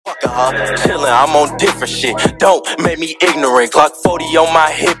Chillin', I'm on different shit. Don't make me ignorant. Glock 40 on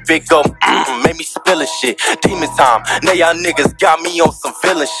my hip, it go make me spillin' shit. Demon time, now y'all niggas got me on some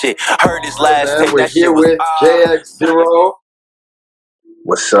villain shit. Heard his last tape, We're that here shit was with JX0.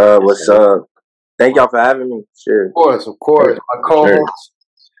 What's up? What's up? Thank y'all for having me. Sure. Of course. My co-host,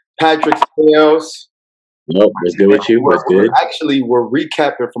 Patrick Scales. Nope, what's good with you? What's good? We're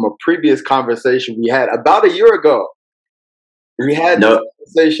recapping from a previous conversation we had about a year ago. We had this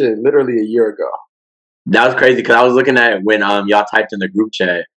conversation literally a year ago. That was crazy because I was looking at it when y'all typed in the group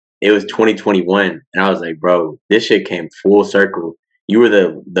chat. It was 2021, and I was like, bro, this shit came full circle. You were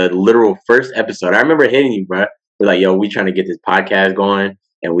the literal first episode. I remember hitting you, bro. We're like, yo, we trying to get this podcast going,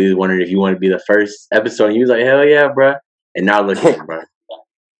 and we was wondering if you want to be the first episode. And you was like, hell yeah, bro. And now look at you, bro.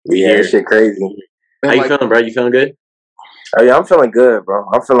 We here. This shit crazy. How you feeling, bro? You feeling good? Oh yeah, I'm feeling good, bro.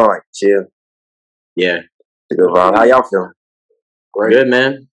 I'm feeling like chill. Yeah. Good, bro. How y'all feeling? Great. Good,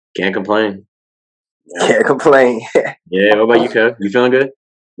 man. Can't complain. Can't complain. Yeah. What about you, Kev? You feeling good?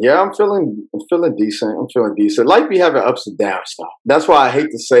 Yeah, I'm feeling decent. Life be having ups and downs stuff. That's why I hate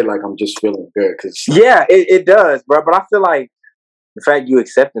to say like I'm just feeling good. Cause yeah, it does, bro. But I feel like the fact you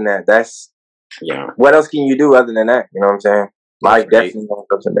accepting that's what else can you do other than that? You know what I'm saying? Life definitely has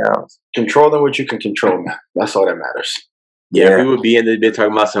ups and downs. Controlling what you can control, man. That's all that matters. Yeah, we would be in the bit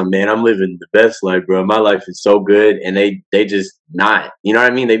talking about some, man, I'm living the best life, bro. My life is so good, and they just not. You know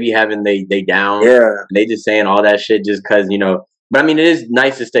what I mean? They be having they down. Yeah. And they just saying all that shit just because, you know. But I mean, it is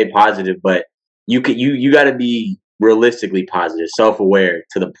nice to stay positive, but you got to be realistically positive, self-aware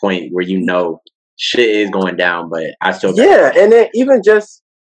to the point where you know shit is going down, but I still and then even just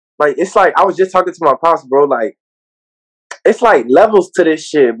like it's like I was just talking to my pops, bro. Like it's like levels to this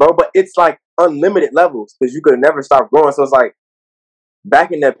shit, bro. But it's like unlimited levels because you could never stop growing. So it's like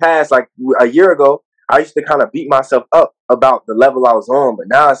back in the past, like a year ago, I used to kind of beat myself up about the level I was on, but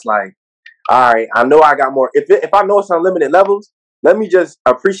now it's like, all right, I know I got more. If I know it's unlimited levels, let me just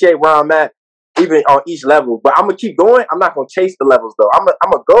appreciate where I'm at, even on each level. But I'm gonna keep going. I'm not gonna chase the levels though. I'm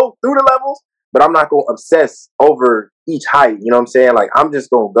gonna go through the levels, but I'm not gonna obsess over each height. You know what I'm saying? Like I'm just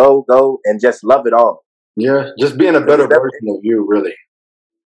gonna go and just love it all. Yeah, just being a better version of you, really.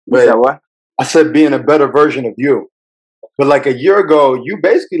 You said what? I said being a better version of you. But like a year ago, you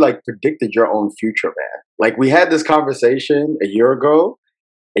basically like predicted your own future, man. Like we had this conversation a year ago.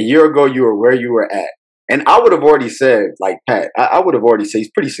 A year ago, you were where you were at. And I would have already said, like Pat, I would have already said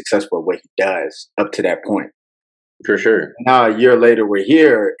he's pretty successful at what he does up to that point. For sure. Now a year later, we're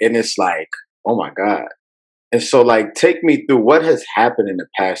here, and it's like, oh my God. And so, like, take me through what has happened in the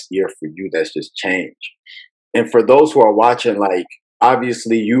past year for you that's just changed. And for those who are watching, like,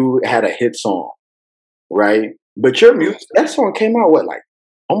 obviously you had a hit song, right? But your music, that song came out, what, like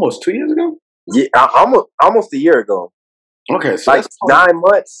almost 2 years ago? Yeah, almost a year ago. Okay, so like 9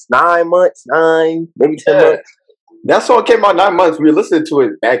 months, maybe 10 months. That song came out 9 months. We were listening to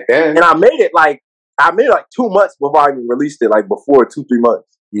it back then. And I made it like 2 months before I even released it, like before 2-3 months.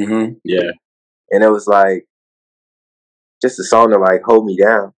 Mm-hmm. Yeah. And it was like just a song to like hold me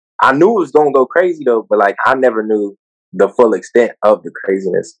down. I knew it was gonna go crazy though, but like I never knew the full extent of the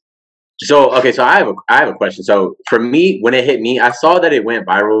craziness. So okay, so I have a question. So for me, when it hit me, I saw that it went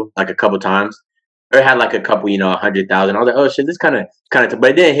viral like a couple times. Or it had like a couple, 100,000. I was like, oh shit, this kind of. But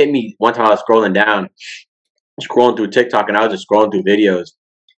it didn't hit me one time. I was scrolling through TikTok, and I was just scrolling through videos,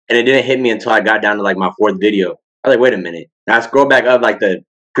 and it didn't hit me until I got down to like my fourth video. I was like, wait a minute. And I scrolled back up like the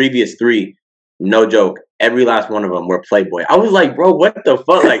previous 3. No joke. Every last one of them were Playboy. I was like, bro, what the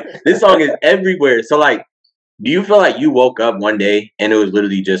fuck? Like this song is everywhere. So like, do you feel like you woke up one day and it was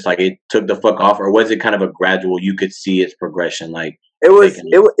literally just like it took the fuck off, or was it kind of a gradual? You could see its progression. Like it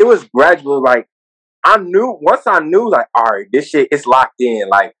was gradual. Like. Once I knew, like, all right, this shit is locked in.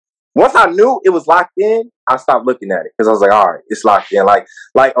 Like, once I knew it was locked in, I stopped looking at it because I was like, all right, it's locked in. Like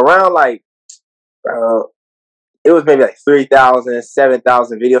around like, it was maybe like 3,000,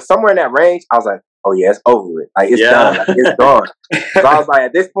 7,000 videos, somewhere in that range. I was like, oh yeah, it's over with. Like it's done. Like, it's gone. So I was like,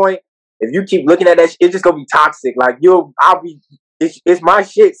 at this point, if you keep looking at that shit, it's just gonna be toxic. Like it's my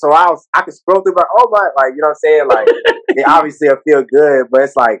shit. So I could scroll through like, oh my, like you know what I'm saying? Like it obviously will feel good, but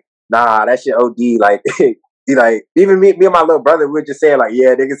it's like. Nah, that shit OD. Like, even me and my little brother, we were just saying like,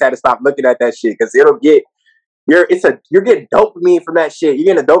 yeah, niggas had to stop looking at that shit because you're getting dopamine from that shit.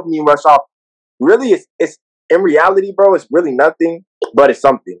 You're getting a dopamine rush off. Really, it's in reality, bro. It's really nothing, but it's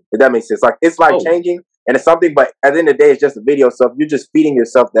something. If that makes sense. Like it's life changing and it's something, but at the end of the day, it's just a video. So if you're just feeding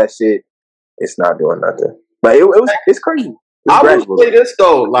yourself that shit, it's not doing nothing. But it's crazy. I will say this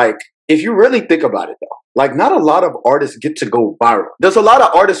though, like if you really think about it though. Like, not a lot of artists get to go viral. There's a lot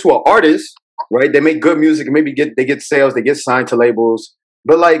of artists who are artists, right? They make good music, maybe they get sales, they get signed to labels,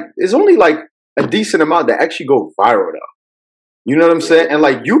 but like it's only like a decent amount that actually go viral though. You know what I'm saying? And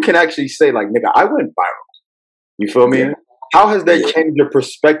like you can actually say like, nigga, I went viral. You feel me? Yeah. How has that changed your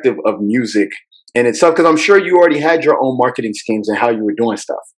perspective of music in itself? Because I'm sure you already had your own marketing schemes and how you were doing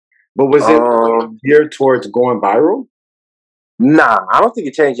stuff. But was it geared towards going viral? Nah, I don't think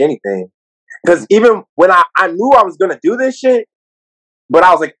it changed anything. Because even when I knew I was gonna do this shit, but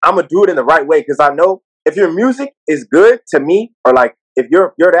I was like, I'm gonna do it in the right way. Because I know if your music is good to me, or like if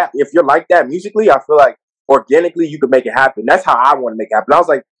you're like that musically, I feel like organically you could make it happen. That's how I want to make it happen. I was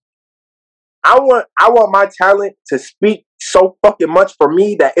like, I want my talent to speak so fucking much for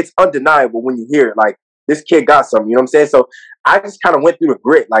me that it's undeniable when you hear it. Like, this kid got something, you know what I'm saying? So I just kind of went through the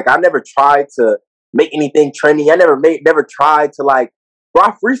grit. Like, I never tried to make anything trendy. I never tried to like, bro,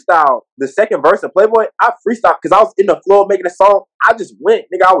 I freestyle the second verse of Playboy. I freestyle because I was in the floor making a song. I just went,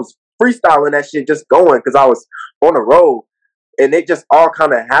 nigga, I was freestyling that shit, just going because I was on the road, and it just all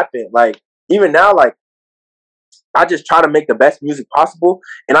kind of happened. Like, even now, like, I just try to make the best music possible,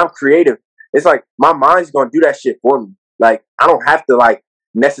 and I'm creative. It's like my mind's gonna do that shit for me. Like, I don't have to like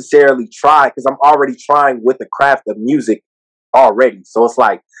necessarily try because I'm already trying with the craft of music already. So it's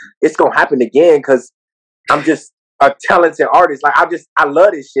like it's gonna happen again because I'm just a talented artist. Like, I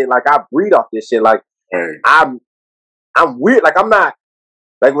love this shit. Like, I breathe off this shit. Like, I'm weird. Like, I'm not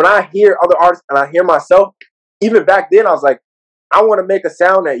like when I hear other artists and I hear myself. Even back then, I was like, I want to make a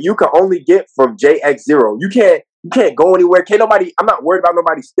sound that you can only get from JX0. You can't go anywhere. I'm not worried about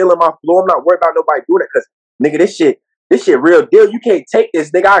nobody stealing my flow. I'm not worried about nobody doing it because, nigga, this shit real deal. You can't take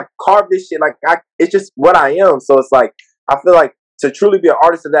this, nigga. I carved this shit. Like, it's just what I am. So it's like, I feel like to truly be an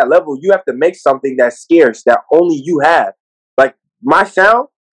artist at that level, you have to make something that's scarce, that only you have. Like, my sound,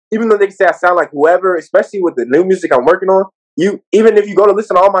 even though they can say I sound like whoever, especially with the new music I'm working on, even if you go to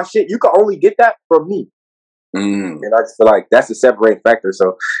listen to all my shit, you can only get that from me. And I just feel like that's a separating factor.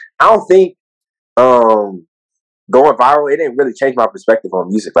 So I don't think going viral, it didn't really change my perspective on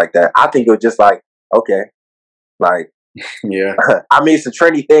music like that. I think it was just like, okay, like, yeah. I mean, it's a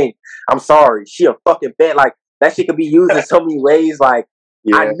trendy thing. I'm sorry. She a fucking bet. Like, that shit could be used in so many ways. Like,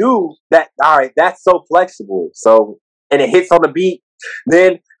 I knew that, all right, that's so flexible. So, and it hits on the beat.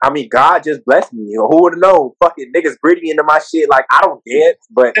 Then, I mean, God just blessed me. Who would have known? Fucking niggas breathing into my shit. Like, I don't dance,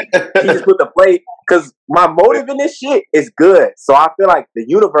 but he just put the play. Because my motive in this shit is good. So I feel like the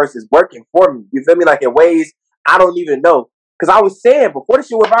universe is working for me. You feel me? Like, in ways I don't even know. Because I was saying, before the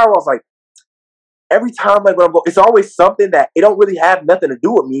shit went viral, I was like, every time, like, when I'm going, it's always something that it don't really have nothing to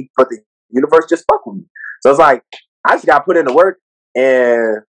do with me, but the universe just fuck with me. So it's like, I just got to put in the work,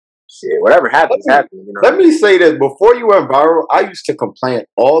 and shit, whatever happens, happens. You know? Let me say this. Before you went viral, I used to complain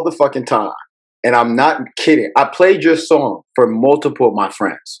all the fucking time. And I'm not kidding. I played your song for multiple of my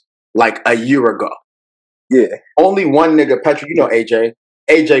friends, like a year ago. Yeah. Only one nigga, Patrick, you know AJ.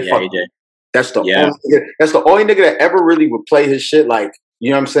 AJ, yeah, AJ. That's the only nigga, that's the only nigga that ever really would play his shit, like,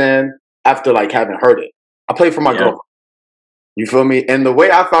 you know what I'm saying, after like having heard it. I played for my girlfriend. You feel me? And the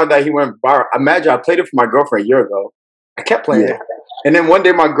way I found out he went viral, imagine I played it for my girlfriend a year ago. I kept playing it. And then one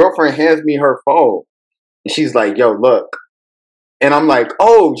day my girlfriend hands me her phone. And she's like, yo, look. And I'm like,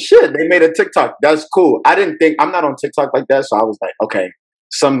 oh shit, they made a TikTok. That's cool. I'm not on TikTok like that. So I was like, okay,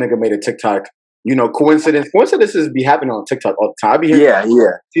 some nigga made a TikTok. You know, coincidences be happening on TikTok all the time. I be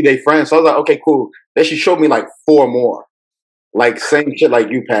hearing see they friends. So I was like, okay, cool. Then she showed me like 4 more. Like, same shit like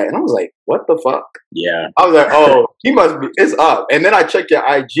you, Pat. And I was like, what the fuck? Yeah. I was like, oh, he must be, it's up. And then I check your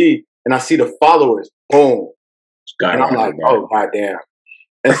IG and I see the followers. Boom. And I'm like, oh, goddamn.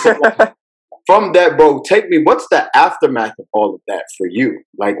 And so from that, bro, take me, what's the aftermath of all of that for you?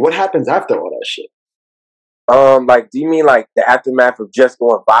 Like, what happens after all that shit? Like, do you mean like the aftermath of just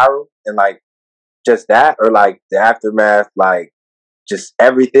going viral and like just that, or like the aftermath, like just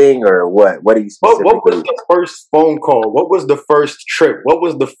everything, or what? What do you specifically? What was the first phone call? What was the first trip? What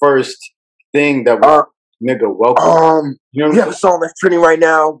was the first thing that was nigga welcome? You know, we have a song that's trending right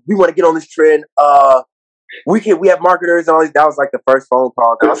now. We want to get on this trend. We have marketers and all these. That was like the first phone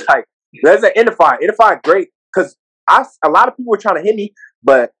call. And I was like, let's identify great, because a lot of people were trying to hit me,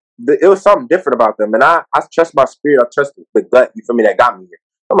 but it was something different about them, and I trust my spirit. I trust the gut. You feel me? That got me here.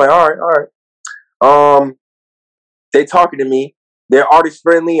 I'm like, all right. They talking to me. They're artist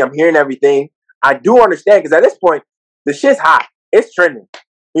friendly. I'm hearing everything. I do understand, because at this point, the shit's hot. It's trending.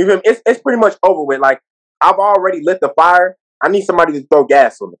 You feel me? It's pretty much over with. Like, I've already lit the fire. I need somebody to throw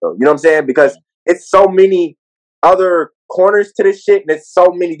gas on it, though. You know what I'm saying? Because it's so many other corners to this shit, and it's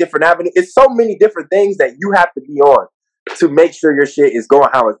so many different avenues. It's so many different things that you have to be on to make sure your shit is going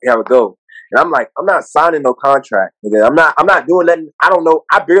how it goes. And I'm like, I'm not signing no contract, nigga. I'm not doing nothing. I don't know.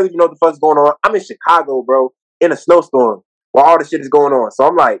 I barely even know what the fuck's going on. I'm in Chicago, bro, in a snowstorm. while all this shit is going on. So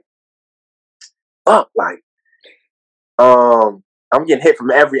I'm like, I'm getting hit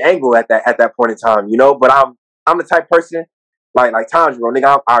from every angle at that point in time, you know. But I'm the type of person like Tanjiro,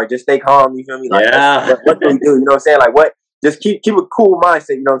 nigga. All right, just stay calm. You feel me? Like, Yeah. what do we do? You know what I'm saying? Like, what? Just keep a cool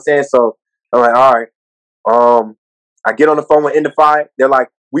mindset. You know what I'm saying? So I'm like, all right. I get on the phone with Indify. They're like,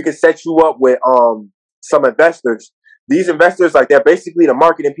 we can set you up with some investors. These investors, like, they're basically the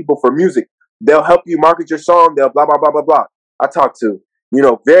marketing people for music. They'll help you market your song. They'll blah blah blah blah blah. I talk to, you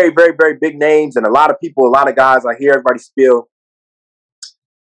know, very very very big names and a lot of people, a lot of guys. I hear everybody spill.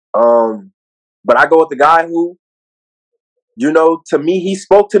 But I go with the guy who, you know, to me, he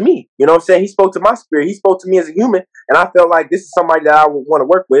spoke to me. You know what I'm saying? He spoke to my spirit. He spoke to me as a human, and I felt like this is somebody that I would want to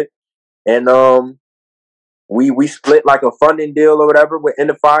work with. And we split like a funding deal or whatever with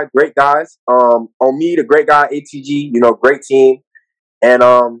Indify. Great guys. On me, the great guy ATG. You know, great team. And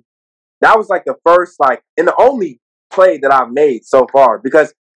that was like the first, like, and the only play that I've made so far,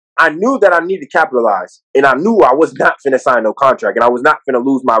 because I knew that I needed to capitalize, and I knew I was not finna sign no contract, and I was not finna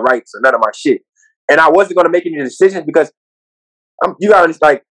lose my rights or none of my shit, and I wasn't gonna make any decisions because you gotta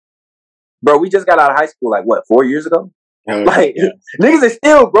understand, like, bro, we just got out of high school like what, 4 years ago? Like, niggas is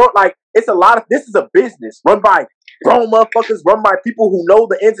still grown. Like, it's a lot of, this is a business run by grown motherfuckers, run by people who know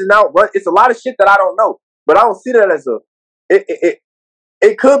the ins and outs. It's a lot of shit that I don't know, but I don't see that as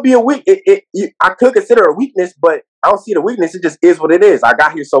it could be a weak. I could consider it a weakness, but I don't see the weakness. It just is what it is. I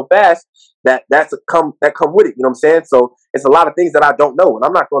got here so fast that come with it. You know what I'm saying? So it's a lot of things that I don't know, and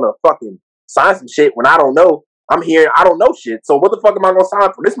I'm not gonna fucking sign some shit when I don't know. I'm here. I don't know shit. So what the fuck am I gonna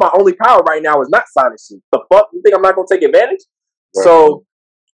sign for? This is my only power right now is not signing shit. The fuck? You think I'm not gonna take advantage? Right. So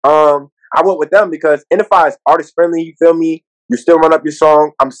I went with them because Indify is artist friendly. You feel me? You still run up your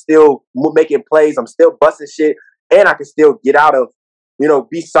song. I'm still making plays. I'm still busting shit, and I can still get out of, you know,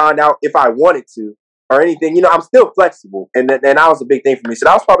 be signed out if I wanted to or anything. You know, I'm still flexible, and that was a big thing for me. So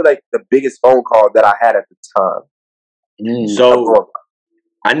that was probably like the biggest phone call that I had at the time. So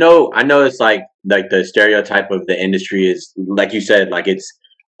I know it's like the stereotype of the industry is, like you said, like it's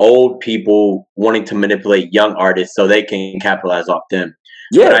old people wanting to manipulate young artists so they can capitalize off them.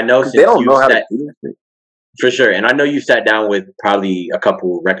 Yeah, but I know since they don't know how to do that. For sure, and I know you sat down with probably a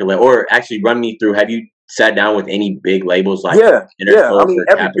couple record labels, or actually run me through. Have you sat down with any big labels like yeah? I mean,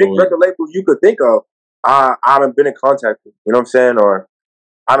 every big record label you could think of, I haven't been in contact with. You know what I'm saying? Or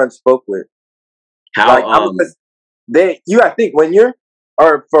I haven't spoke with. How? Like, you gotta think when you're,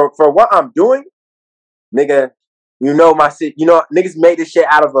 or for what I'm doing, nigga. You know my shit. You know niggas made this shit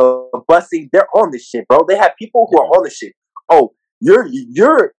out of a busing. They're on this shit, bro. They have people who are on this shit. Oh, you're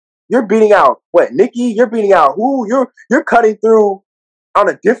beating out what, Nicki? You're beating out who? You're cutting through on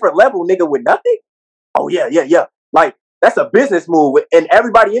a different level, nigga, with nothing. Oh yeah. Like, that's a business move, and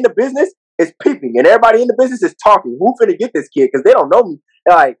everybody in the business is peeping, and everybody in the business is talking. Who finna get this kid? Because they don't know me.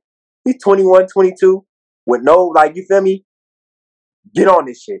 They're like, he's 21, 22, with no, like, you feel me? Get on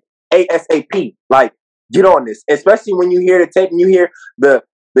this shit ASAP. Like, get on this, especially when you hear the tape and you hear the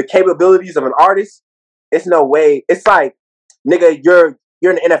capabilities of an artist. It's no way. It's like, nigga, you're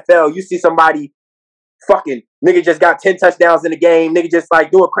in the NFL. You see somebody fucking, nigga just got 10 touchdowns in the game. Nigga just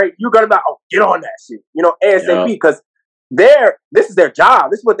like doing crazy. You're gonna be like, oh, get on that shit. You know, ASAP, because this is their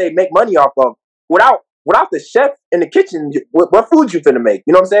job. This is what they make money off of. Without the chef in the kitchen, what food you finna make?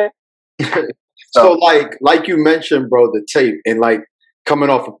 You know what I'm saying? So like you mentioned, bro, the tape, and like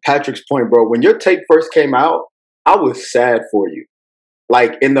coming off of Patrick's point, bro, when your tape first came out, I was sad for you.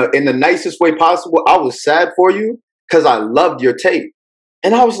 Like, in the nicest way possible, I was sad for you because I loved your tape.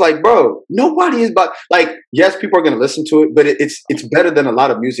 And I was like, bro, nobody is about, like, yes, people are going to listen to it, but it's better than a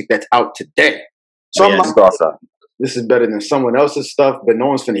lot of music that's out today. So I'm like, this is better than someone else's stuff, but no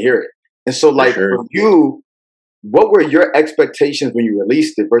one's going to hear it. And so, like, for you, what were your expectations when you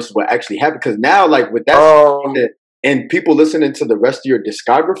released it versus what actually happened? Because now, like, with that and people listening to the rest of your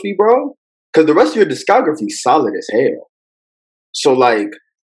discography, bro, because the rest of your discography is solid as hell. So, like,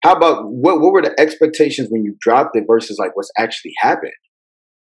 how about, what were the expectations when you dropped it versus, like, what's actually happened?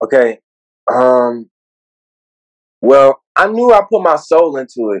 Okay. Well, I knew I put my soul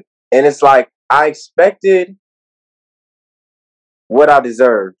into it, and it's like I expected what I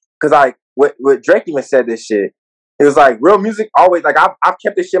deserved. Cause what Drake even said this shit. It was like, real music always, like, I've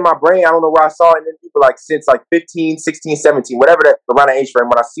kept this shit in my brain. I don't know where I saw it, and then people like since like 15, 16, 17, whatever that around that age frame.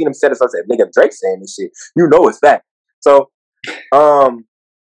 When I seen him say this, I said, nigga, Drake saying this shit. You know it's that. So,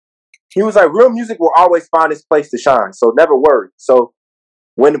 he was like, real music will always find its place to shine. So never worry. So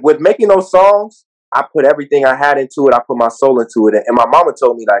with making those songs, I put everything I had into it. I put my soul into it. And my mama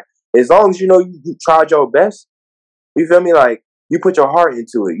told me, like, as long as you know you tried your best, you feel me? Like, you put your heart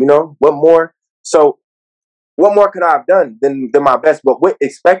into it, you know? What more? So what more could I have done than my best? But with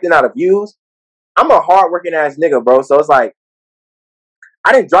expecting out of views, I'm a hard-working ass nigga, bro. So it's like,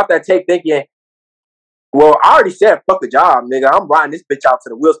 I didn't drop that tape thinking, well, I already said, fuck the job, nigga. I'm riding this bitch out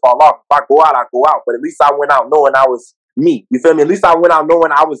till the wheels fall off. If I go out, I go out. But at least I went out knowing I was me. You feel me? At least I went out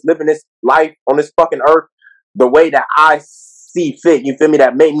knowing I was living this life on this fucking earth the way that I see fit. You feel me?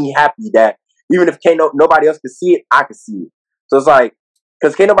 That made me happy. That even if nobody else could see it, I could see it. So it's like,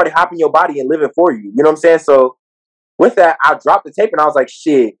 because can't nobody hop in your body and live it for you. You know what I'm saying? So with that, I dropped the tape and I was like,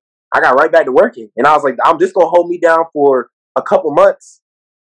 shit, I got right back to working. And I was like, I'm just going to hold me down for a couple months.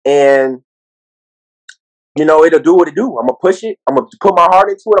 And you know, it'll do what it do. I'm gonna push it. I'm gonna put my heart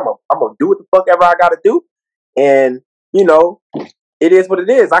into it. I'm gonna do what the fuck ever I gotta do. And you know, it is what it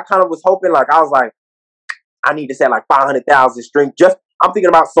is. I kind of was hoping, like, I was like, I need to set like 500,000 streams. Just I'm thinking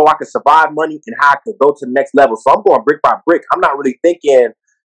about so I can survive money and how I could go to the next level. So I'm going brick by brick. I'm not really thinking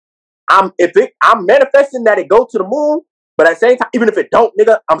I'm manifesting that it go to the moon, but at the same time, even if it don't,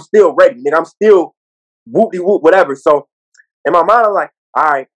 nigga, I'm still ready. Nigga, I'm still whoop-de-whoop, whatever. So in my mind, I'm like, all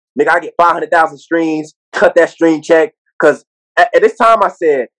right, nigga, I get 500,000 streams. Cut that stream check, because at this time I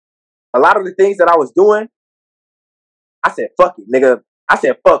said a lot of the things that I was doing, I said fuck it, nigga. I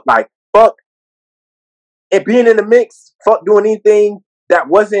said fuck it being in the mix, fuck doing anything that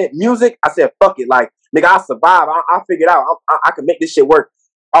wasn't music. I said fuck it, like nigga, I'll survive. I'll figure it out. I can make this shit work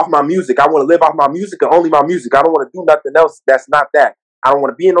off my music. I want to live off my music and only my music. I don't want to do nothing else that's not that. I don't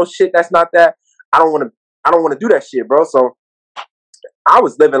want to be in no shit that's not that. I don't want to do that shit, bro. So I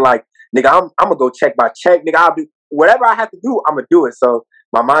was living like, nigga, I'm gonna go check by check, nigga. I'll do whatever I have to do. I'm gonna do it. So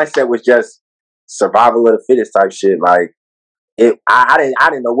my mindset was just survival of the fittest type shit. Like I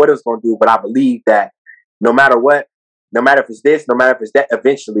didn't know what it was gonna do, but I believe that no matter what, no matter if it's this, no matter if it's that,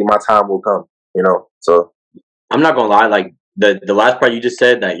 eventually my time will come. You know. So I'm not gonna lie, like the last part you just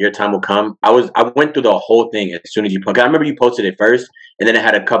said that your time will come. I went through the whole thing as soon as you posted. I remember you posted it first, and then it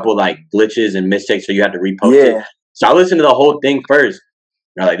had a couple like glitches and mistakes, so you had to repost it. So I listened to the whole thing first.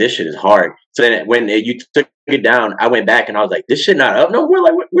 And I was like, this shit is hard. So then when you took it down, I went back and I was like, this shit not up. No, we're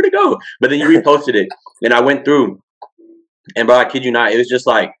like, where'd it go? But then you reposted it. And I went through. And bro, I kid you not, it was just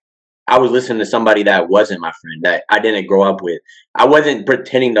like I was listening to somebody that wasn't my friend, that I didn't grow up with. I wasn't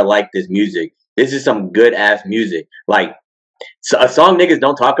pretending to like this music. This is some good ass music. Like so a song niggas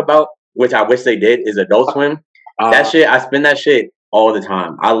don't talk about, which I wish they did, is Adult Swim. That shit, I spin that shit all the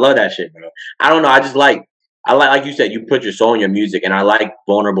time. I love that shit, bro. I don't know. I like you said, you put your soul in your music, and I like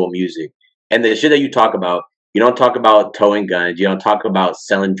vulnerable music. And the shit that you talk about, you don't talk about towing guns, you don't talk about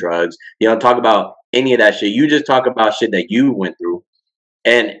selling drugs, you don't talk about any of that shit. You just talk about shit that you went through,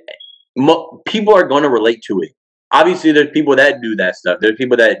 and people are going to relate to it. Obviously, there's people that do that stuff. There's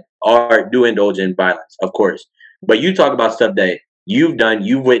people that do indulge in violence, of course. But you talk about stuff that you've done,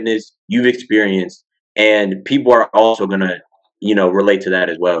 you've witnessed, you've experienced, and people are also going to, relate to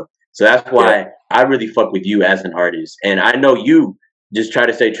that as well. So that's why I really fuck with you as an artist. And I know you just try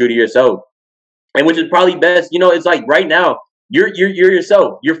to stay true to yourself. And which is probably best. It's like right now, you're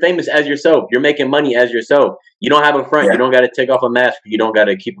yourself. You're famous as yourself. You're making money as yourself. You don't have a front. Yeah. You don't got to take off a mask. You don't got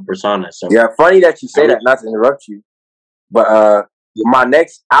to keep a persona. So yeah, funny that you say that, not to interrupt you. But my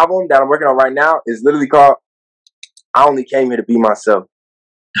next album that I'm working on right now is literally called I Only Came Here to Be Myself.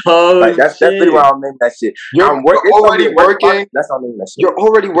 Oh, like that's literally why I'm naming that shit. You're already working. That's how I'm naming that shit. You're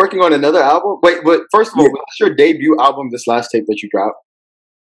already working on another album. Wait, but first of all, was this your debut album? This last tape that you dropped?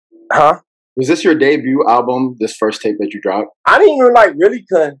 Huh? Was this your debut album? This first tape that you dropped? I didn't even really.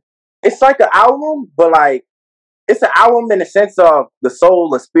 It's like an album, but like it's an album in the sense of the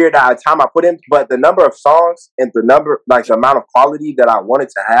soul and spirit that time I put in. But the number of songs and the amount of quality that I wanted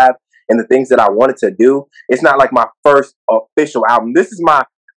to have and the things that I wanted to do, it's not like my first official album. This is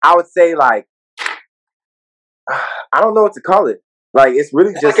I would say I don't know what to call it. Like it's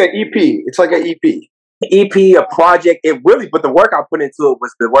really just like an EP. It's like an EP. EP, a project. But the work I put into it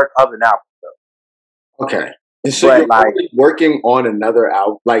was the work of an album. Though. Okay. And so you're working on another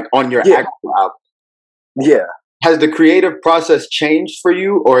album, like on your actual album. Yeah. Has the creative process changed for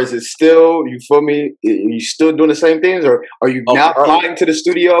you, or is it still? You feel me? Are you still doing the same things, or are you now flying to the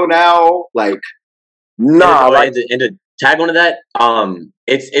studio now? Like, no. And to tag onto that,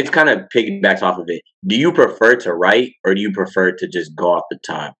 it's kind of piggybacks off of it. Do you prefer to write, or do you prefer to just go off the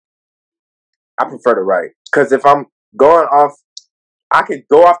top? I prefer to write, because if I'm going off, I could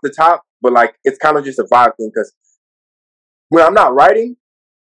go off the top, but it's kind of just a vibe thing. Because when I'm not writing,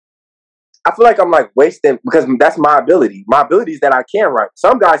 I feel like I'm wasting, because that's my ability. My ability is that I can write.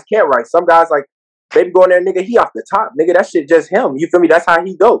 Some guys can't write. Some guys they be going there, nigga, he off the top, nigga. That shit just him. You feel me? That's how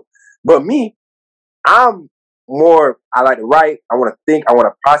he go. But me, I'm more. I like to write. I want to think. I want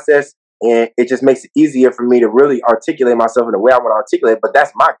to process. and it just makes it easier for me to really articulate myself in the way I want to articulate. But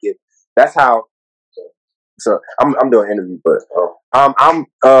that's my gift. That's how. So I'm doing an interview, but I'm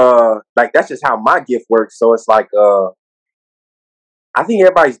like that's just how my gift works. So it's like I think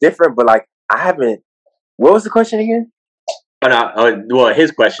everybody's different, but like I haven't. What was the question again? Well, his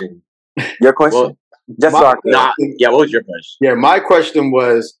question. Your question. Well, just so I could. What was your question? Yeah, my question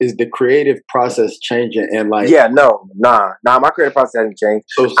was: is the creative process changing? And like, yeah, nah. My creative process hasn't changed.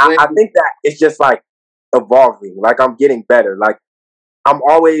 So I think that it's just like evolving. Like I'm getting better. Like I'm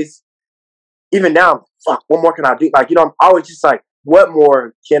always, even now. Fuck, what more can I do? Like I'm always just like, what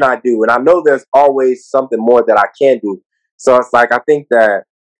more can I do? And I know there's always something more that I can do. So it's like I think that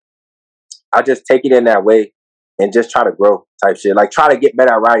I just take it in that way and just try to grow type shit. Like try to get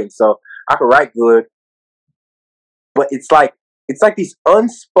better at writing. So I can write good, but it's like these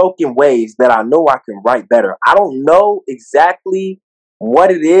unspoken ways that I know I can write better. I don't know exactly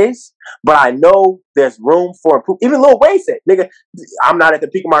what it is, but I know there's room for improvement. Even Lil Wayne said, nigga, I'm not at the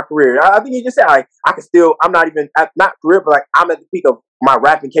peak of my career. I think he just said, like, I can still, I'm not even, not career, but like, I'm at the peak of my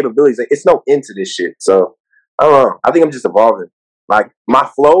rapping capabilities. Like, it's no end to this shit. So, I don't know. I think I'm just evolving. Like, my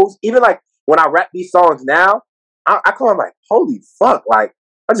flows, even like, when I rap these songs now, I come on like, holy fuck, like,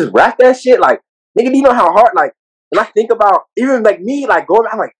 I just rap that shit. Like, nigga, do you know how hard, like, when I think about, even like me, like, going,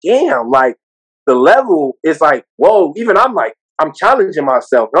 I'm like, damn, like, the level is like, whoa, even I'm like, I'm challenging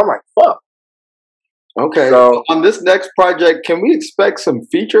myself, and I'm like, fuck. Okay, so on this next project, can we expect some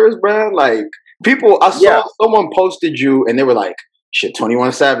features, bro? Like, I saw someone posted you, and they were like, shit,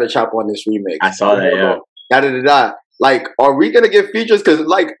 21 Savage hop on this remix. I saw that, yeah. Da-da-da-da. Like, are we gonna get features? Because,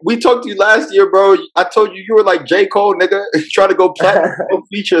 like, we talked to you last year, bro. I told you were like J. Cole, nigga, trying to go platinum. No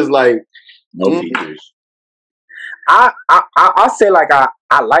features, like. No features. I'll say, like,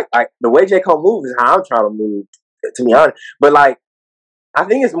 I like the way J. Cole moves is how I'm trying to move, to be honest. But, like, I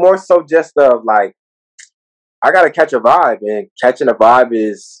think it's more so just of, like, I gotta catch a vibe, and catching a vibe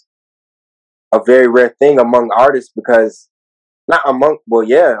is a very rare thing among artists because, among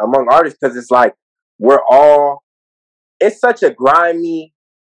artists, because it's like, it's such a grimy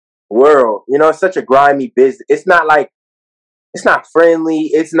world, it's such a grimy business. It's not like, it's not friendly,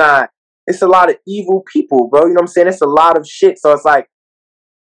 it's a lot of evil people, bro, you know what I'm saying? It's a lot of shit, so it's like,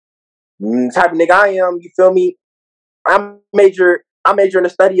 the type of nigga I am, you feel me? I major in the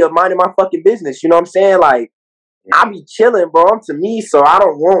study of minding my fucking business, you know what I'm saying? Like, I be chilling, bro. To me, so I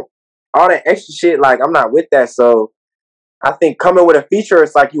don't want all that extra shit. Like, I'm not with that. So I think coming with a feature,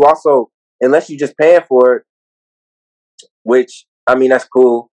 it's like you also, unless you just paying for it, which, I mean, that's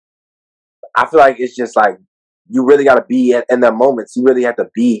cool. I feel like it's just like, you really got to be in the moments. You really have to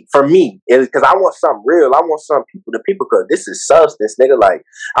be, for me, because I want something real. I want some people, because this is substance, nigga. Like,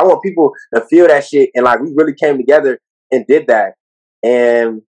 I want people to feel that shit. And like, we really came together and did that.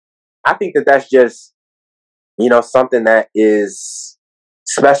 And I think that that's just, something that is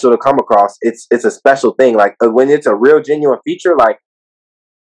special to come across. It's a special thing. Like, when it's a real genuine feature, like,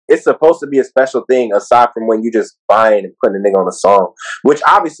 it's supposed to be a special thing aside from when you just buying and putting a nigga on a song, which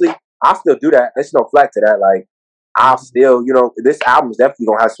obviously I'll still do that. There's no flack to that. Like, I'll still, this album's definitely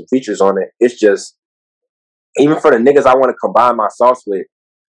gonna have some features on it. It's just, even for the niggas I want to combine my sauce with,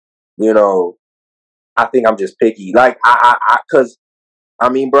 I think I'm just picky. Like, cause I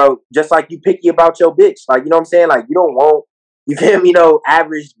mean, bro, just like you picky about your bitch. Like, you know what I'm saying? Like, you don't want, you feel me,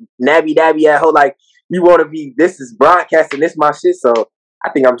 average nabby dabby at hoe. Like, you want to be, this is broadcasting, this my shit. So I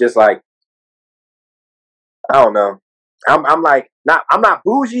think I'm just like, I don't know. I'm like, I'm not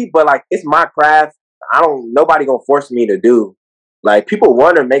bougie, but like, it's my craft. Nobody gonna force me to do. Like, people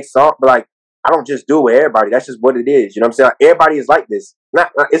want to make songs, but like, I don't just do it with everybody. That's just what it is. You know what I'm saying? Everybody is like this.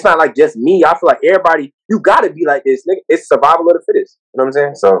 It's not like just me. I feel like everybody, you gotta be like this, nigga. It's survival of the fittest. You know what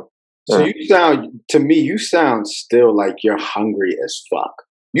I'm saying? So you sound still like you're hungry as fuck.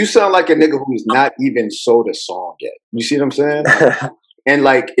 You sound like a nigga who's not even sold a song yet. You see what I'm saying? And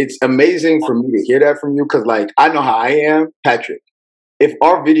like, it's amazing for me to hear that from you, because like, I know how I am, Patrick. If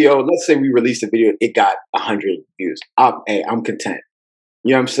our video, let's say we released a video, it got 100 views. I'm content.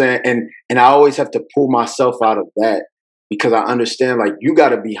 You know what I'm saying? And I always have to pull myself out of that, because I understand, like, you got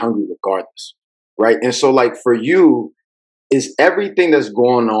to be hungry regardless, right? And so, like, for you, is everything that's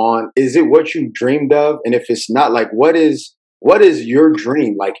going on, is it what you dreamed of? And if it's not, like, what is your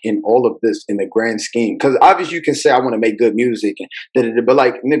dream, like, in all of this, in the grand scheme? Because obviously you can say, I want to make good music, but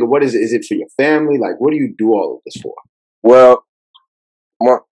like, nigga, what is it? Is it for your family? Like, what do you do all of this for? Well,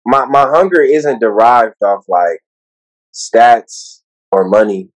 my hunger isn't derived off, like, stats or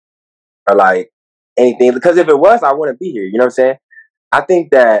money or like anything, because if it was, I wouldn't be here. You know what I'm saying? I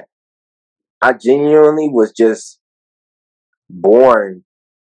think that I genuinely was just born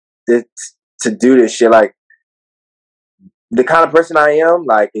to do this shit. Like the kind of person I am,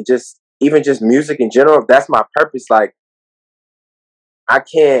 like, and just even just music in general, that's my purpose. Like I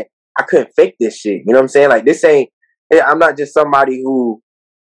couldn't fake this shit. You know what I'm saying? Like this ain't. I'm not just somebody who,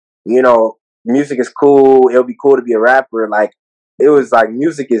 you know, music is cool. It'll be cool to be a rapper. Like it was like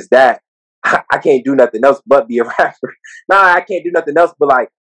music is that. I can't do nothing else but be a rapper. Nah, I can't do nothing else but like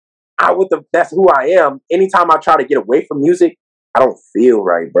that's who I am. Anytime I try to get away from music, I don't feel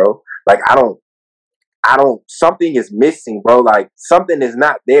right, bro. Like I don't something is missing, bro. Like something is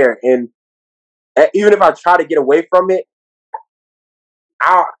not there. And even if I try to get away from it,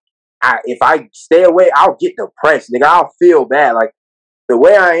 if I stay away, I'll get depressed, nigga. I'll feel bad. Like the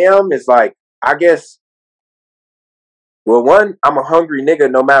way I am is like, I guess, well, one, I'm a hungry nigga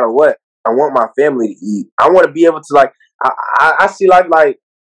no matter what. I want my family to eat. I want to be able to like, I see life like,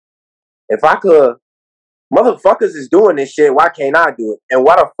 if I could, motherfuckers is doing this shit, why can't I do it? And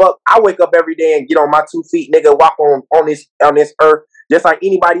why the fuck, I wake up every day and get on my 2 feet, nigga, walk on this earth just like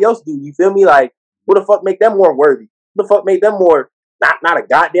anybody else do. You feel me? Like, who the fuck make them more worthy? Who the fuck make them more, not a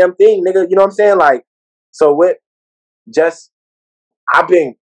goddamn thing, nigga? You know what I'm saying? Like, so with just, I've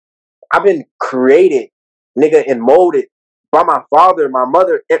been created, nigga, and molded by my father, my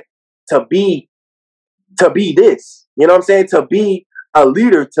mother, to be this. You know what I'm saying? To be a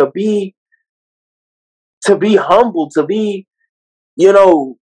leader, to be humble, to be, you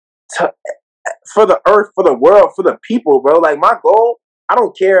know, for the earth, for the world, for the people, bro. Like my goal, I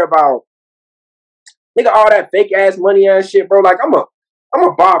don't care about, nigga, all that fake ass money ass shit, bro. Like I'm a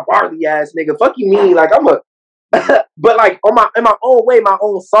Bob Marley ass nigga. Fuck you mean? Like I'm a but like in my own way, my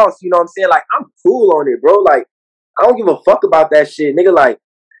own sauce, you know what I'm saying? Like I'm cool on it, bro. Like I don't give a fuck about that shit, nigga. Like,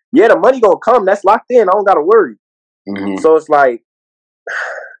 yeah, the money gonna come, that's locked in. I don't gotta worry. Mm-hmm. So it's like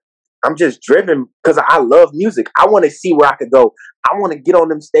I'm just driven because I love music. I want to see where I could go. I want to get on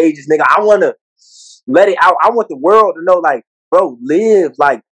them stages, nigga. I want to let it out. I want the world to know, like, bro, live.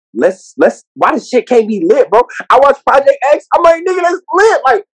 Like, let's. Why this shit can't be lit, bro? I watch Project X. I'm like, nigga, that's lit.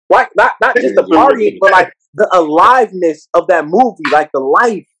 Like, why? Not just the party, but like the aliveness of that movie, like the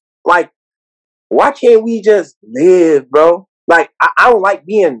life. Like, why can't we just live, bro? Like, I don't like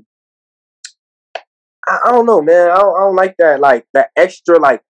being. I don't know, man. I don't like that. Like that extra,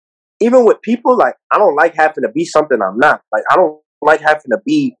 like. Even with people, like, I don't like having to be something I'm not. Like, I don't like having to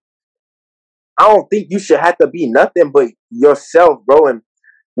be, I don't think you should have to be nothing but yourself, bro. And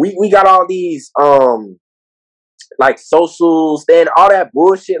we got all these, like, social stand, all that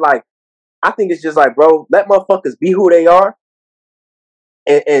bullshit. Like, I think it's just like, bro, let motherfuckers be who they are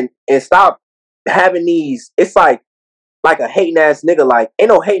and stop having these, it's like a hating ass nigga. Like, ain't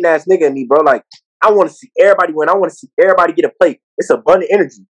no hating ass nigga in me, bro. Like, I want to see everybody win. I want to see everybody get a plate. It's abundant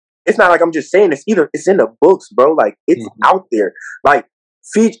energy. It's not like I'm just saying this either. It's in the books, bro. Like it's out there. Like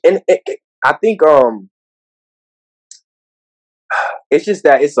I think it's just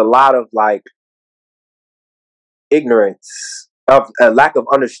that it's a lot of like ignorance, of a lack of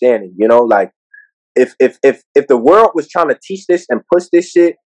understanding. You know, like if the world was trying to teach this and push this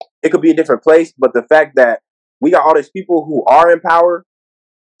shit, it could be a different place. But the fact that we got all these people who are in power,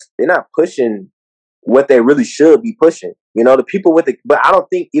 they're not pushing what they really should be pushing. You know, the people with it, but I don't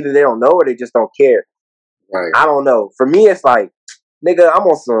think either they don't know or they just don't care. Right. I don't know. For me, it's like, nigga,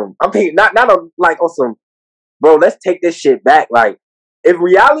 I'm thinking not on some, bro, let's take this shit back. Like, in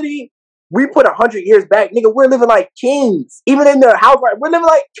reality, we put 100 years back, nigga, we're living like kings. Even in the house, we're living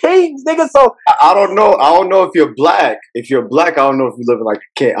like kings, nigga. So I don't know. I don't know if you're black. If you're black, I don't know if you're living like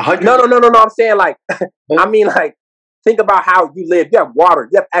a king. No. I'm saying like, I mean like, think about how you live. You have water.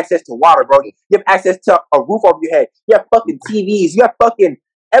 You have access to water, bro. You have access to a roof over your head. You have fucking TVs. You have fucking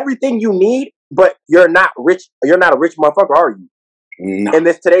everything you need, but you're not rich. You're not a rich motherfucker, are you? No. In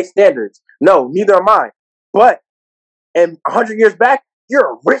today's standards. No, neither am I. But in 100 years back,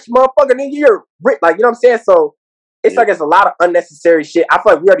 you're a rich motherfucker, nigga. You're rich. Like, you know what I'm saying? So it's like it's a lot of unnecessary shit. I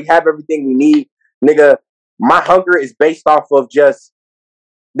feel like we already have everything we need. Nigga, my hunger is based off of just,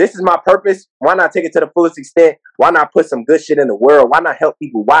 this is my purpose. Why not take it to the fullest extent? Why not put some good shit in the world? Why not help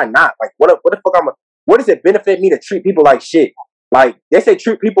people? Why not? Like, what the fuck what does it benefit me to treat people like shit? Like, they say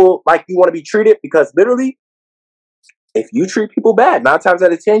treat people like you want to be treated, because literally, if you treat people bad, 9 times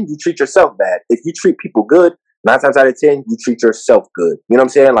out of 10, you treat yourself bad. If you treat people good, 9 times out of 10, you treat yourself good. You know what I'm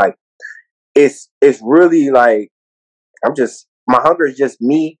saying? Like, it's really like, my hunger is just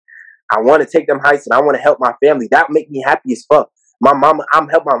me. I want to take them heights and I want to help my family. That make me happy as fuck. My mama, I'm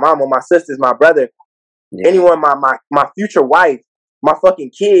helping my mama, my sisters, my brother, anyone, my future wife, my fucking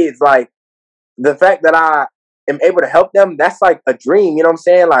kids. Like, the fact that I am able to help them, that's like a dream. You know what I'm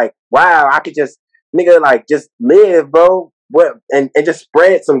saying? Like, wow, I could just, nigga, like, just live, bro. and just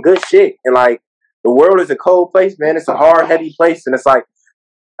spread some good shit. And like, the world is a cold place, man. It's a hard, heavy place, and it's like,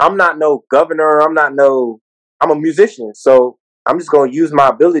 I'm not no governor. I'm a musician, so I'm just gonna use my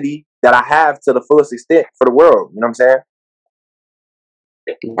ability that I have to the fullest extent for the world. You know what I'm saying?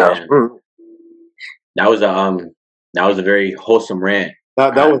 That was a very wholesome rant.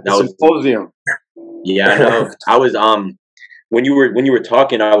 That was the symposium. Yeah, I know. I was when you were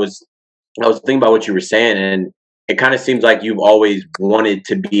talking, I was thinking about what you were saying, and it kind of seems like you've always wanted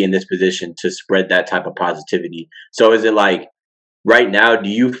to be in this position to spread that type of positivity. So is it like right now, do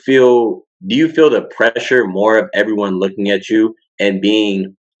you feel the pressure more of everyone looking at you and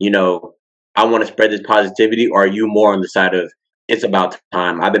being, I want to spread this positivity, or are you more on the side of, it's about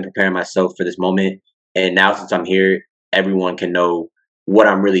time, I've been preparing myself for this moment, and now since I'm here, everyone can know what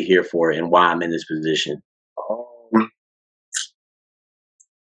I'm really here for and why I'm in this position?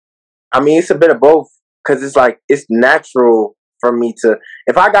 I mean, it's a bit of both, because it's like, it's natural for me to,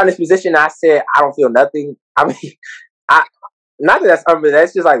 if I got in this position and I said I don't feel nothing, I mean, not that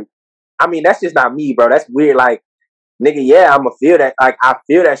that's just like, I mean, that's just not me, bro. That's weird. Like, nigga, yeah, I'm gonna feel that. Like, I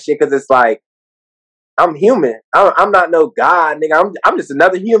feel that shit because it's like, I'm human. I'm not no god, nigga. I'm just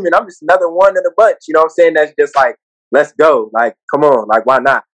another human. I'm just another one in a bunch. You know what I'm saying? That's just like, let's go. Like, come on. Like, why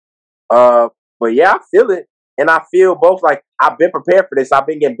not? But yeah, I feel it. And I feel both. Like, I've been prepared for this. I've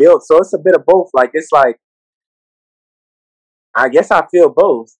been getting built. So it's a bit of both. Like, it's like, I guess I feel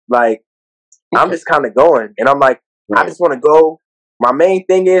both. Like, I'm just kind of going. And I'm like, I just want to go. My main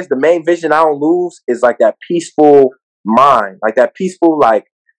thing is, the main vision I don't lose is like that peaceful mind. Like that peaceful, like,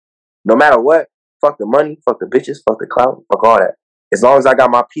 no matter what, fuck the money, fuck the bitches, fuck the clout, fuck all that. As long as I got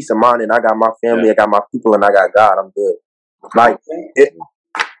my peace of mind and I got my family, I got my people, and I got God, I'm good. Like,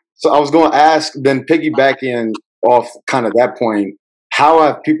 so I was going to ask, then piggybacking off kind of that point, how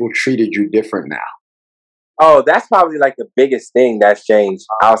have people treated you different now? Oh, that's probably like the biggest thing that's changed,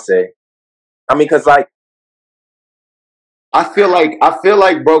 I'll say. I mean, because like, I feel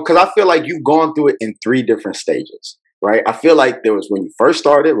like, bro, because I feel like you've gone through it in 3 different stages, right? I feel like there was when you first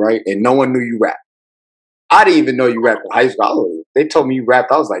started, right? And no one knew you rap. I didn't even know you rapped in high school. They told me you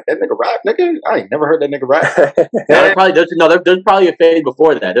rapped. I was like, that nigga rap, nigga? I ain't never heard that nigga rap. There's probably a phase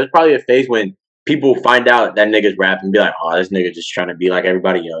before that. There's probably a phase when people find out that nigga's rap and be like, oh, this nigga just trying to be like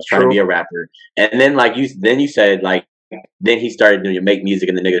everybody else, trying to be a rapper. And then like you said, like, then he started to make music,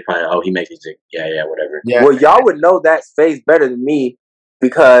 and the niggas probably, oh, he makes music. Yeah, whatever. Yeah. Well, y'all would know that phase better than me,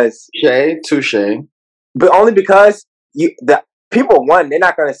 because touche. But only because the people, one, they're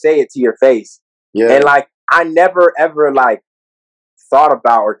not gonna say it to your face. Yeah. And like, I never ever like thought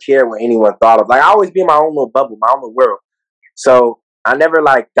about or cared what anyone thought of. Like, I always be in my own little bubble, my own little world. So I never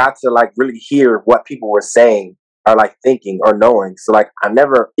like got to like really hear what people were saying or like thinking or knowing. So like, I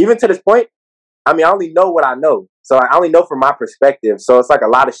never, even to this point, I mean, I only know what I know. So I only know from my perspective. So it's like a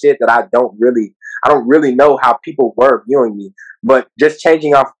lot of shit that I don't really know how people were viewing me. But just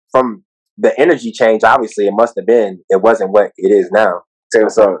changing off from the energy change, obviously it wasn't what it is now.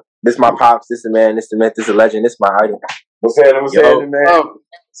 So this is my pops, this is the man, this is the myth, this is a legend, this is my idol. What's happening, man?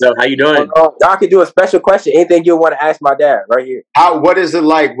 So how you doing? Y'all can do a special question. Anything you want to ask my dad right here. What is it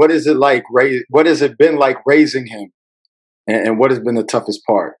like? What has it been like raising him? And what has been the toughest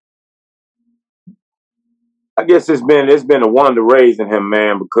part? I guess it's been a wonder raising him,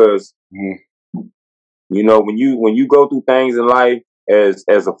 man, because you know, when you go through things in life as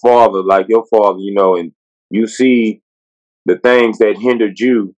a father, like your father, you know, and you see the things that hindered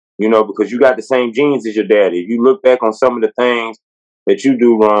you, you know, because you got the same genes as your daddy. If you look back on some of the things that you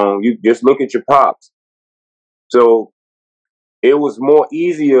do wrong, you just look at your pops. So it was more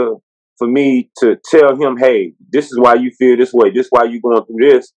easier for me to tell him, hey, this is why you feel this way. This is why you're going through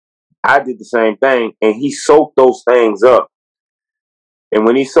this. I did the same thing, and he soaked those things up. And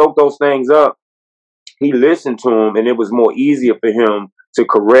when he soaked those things up, he listened to him, and it was more easier for him to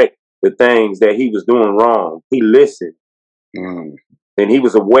correct the things that he was doing wrong. He listened, and he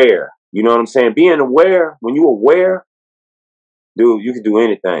was aware. You know what I'm saying? Being aware, when you're aware, dude, you can do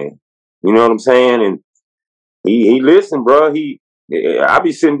anything. You know what I'm saying? And he listened, bro. I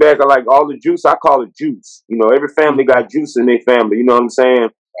be sitting back, I like all the juice. I call it juice. You know, every family got juice in their family. You know what I'm saying?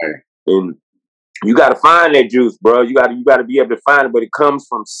 Right. And you got to find that juice, bro. You got to be able to find it. But it comes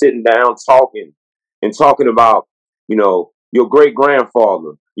from sitting down, talking about, you know, your great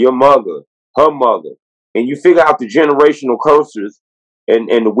grandfather, your mother, her mother, and you figure out the generational curses and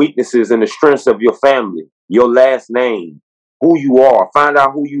the weaknesses and the strengths of your family, your last name, who you are. Find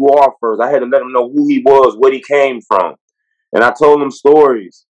out who you are first. I had to let him know who he was, where he came from. And I told him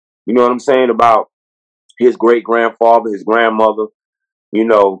stories, you know what I'm saying, about his great grandfather, his grandmother, you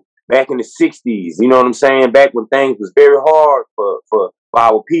know, back in the 60s, you know what I'm saying? Back when things was very hard for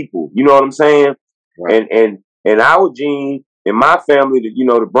our people, you know what I'm saying? Right. And our gene, in my family, you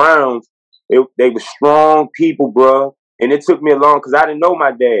know, the Browns, they were strong people, bro. And it took me a long, because I didn't know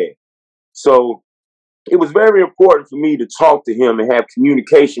my dad. So it was very important for me to talk to him and have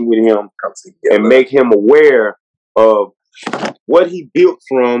communication with him and make him aware of what he built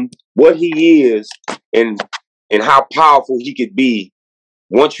from, what he is, and how powerful he could be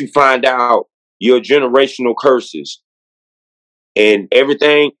once you find out your generational curses and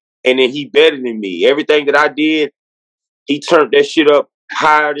everything. And then he better than me. Everything that I did, he turned that shit up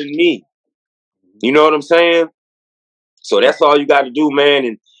higher than me. You know what I'm saying? So that's all you got to do,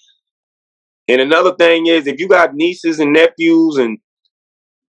 man. And another thing is, if you got nieces and nephews, and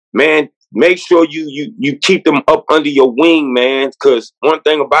man, make sure you keep them up under your wing, man. Because one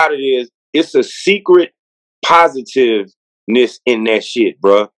thing about it is, it's a secret positiveness in that shit,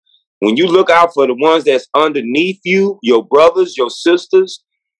 bro. When you look out for the ones that's underneath you, your brothers, your sisters,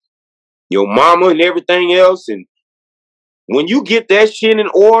 your mama, and everything else, and when you get that shit in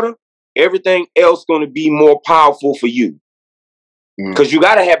order, everything else gonna be more powerful for you. Because you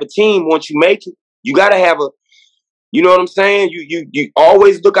gotta have a team once you make it. You gotta have a, you know what I'm saying? You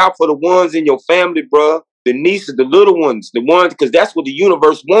always look out for the ones in your family, bro. The nieces, the little ones, the ones, because that's what the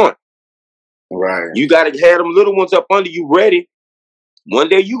universe wants. Right. You gotta have them little ones up under you ready. One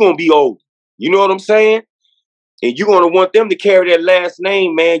day you gonna be old. You know what I'm saying? And you're gonna want them to carry that last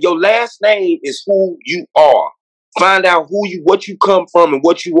name, man. Your last name is who you are. Find out what you come from and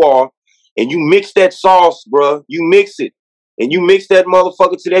what you are, and you mix that sauce, bro. You mix it. And you mix that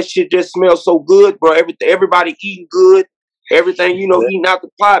motherfucker to that shit that smells so good, bro. Everybody eating good. Everything, you know, eating out the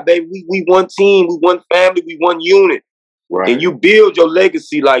pot, baby. We one team, we one family, we one unit. Right. And you build your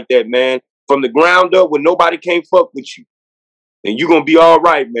legacy like that, man. From the ground up when nobody can't fuck with you. And you're gonna be all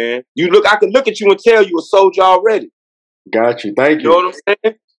right, man. I can look at you and tell you a soldier already. Got you. Thank you. You know what I'm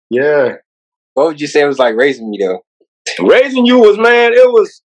saying? Yeah. What would you say it was like raising me though? Raising you was, man, it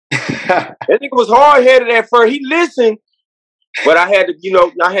was, I think it was hard-headed at first. He listened, but I had to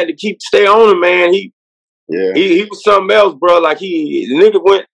stay on him, man. He was something else, bro. Like the nigga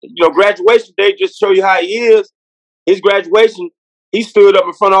went, graduation day, just to show you how he is. His graduation, he stood up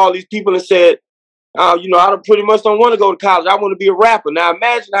in front of all these people and said, I pretty much don't want to go to college. I want to be a rapper. Now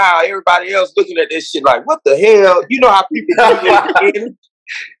imagine how everybody else looking at this shit like, what the hell? You know how people do in the beginning?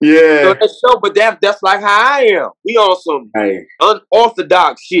 Yeah. But that's like how I am. We on some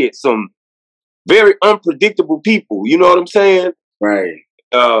unorthodox shit, some very unpredictable people. You know what I'm saying? Right.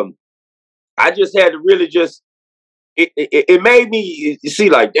 I just had to really it made me see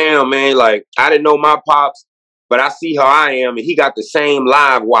like, damn, man, like I didn't know my pops, but I see how I am, and he got the same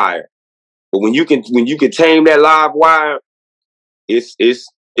live wire. But when you can tame that live wire, it's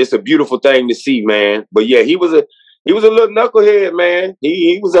a beautiful thing to see, man. But yeah, he was a little knucklehead, man.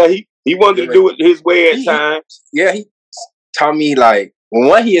 He wanted to do it his way at times. Yeah, he taught me like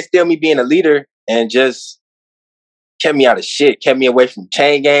he instilled me being a leader and just kept me out of shit, kept me away from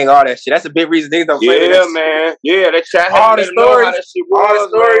chain gang, all that shit. That's a big reason niggas don't play. Yeah, man. Yeah, that chat. All the stories,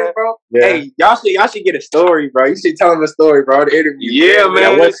 man. bro. Yeah. Hey, y'all should get a story, bro. You should tell them a story, bro. The interview. Yeah,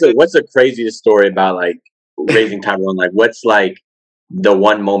 man. What's the craziest story about like raising Tyrone? Like, what's like the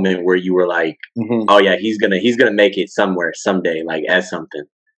one moment where you were like, oh yeah, he's gonna make it somewhere someday, like as something?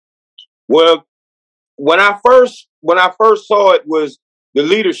 Well, when I first saw it was the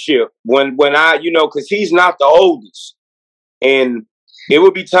leadership. When I, because he's not the oldest, and it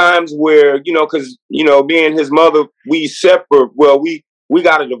would be times where, because me and his mother, we separate. Well, we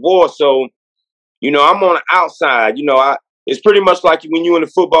got a divorce, so I'm on the outside. It's pretty much like when you in a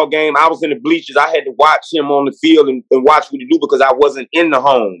football game. I was in the bleachers. I had to watch him on the field and watch what he do because I wasn't in the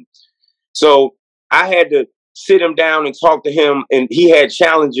home. So I had to sit him down and talk to him, and he had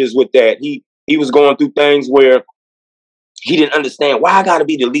challenges with that. He was going through things where he didn't understand why I got to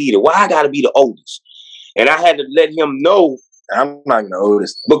be the leader, why I got to be the oldest. And I had to let him know, I'm not the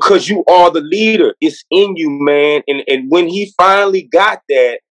oldest. Because you are the leader. It's in you, man. And when he finally got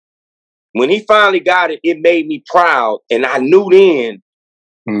that, it made me proud. And I knew then,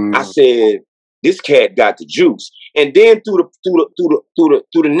 I said, this cat got the juice. And then through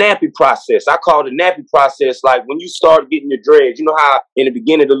the nappy process, I call the nappy process, like when you start getting your dreads, you know how in the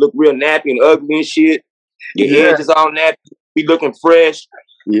beginning they look real nappy and ugly and shit? Your edges all nappy, be looking fresh.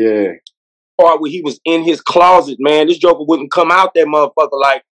 Yeah. Part where he was in his closet, man. This joker wouldn't come out that motherfucker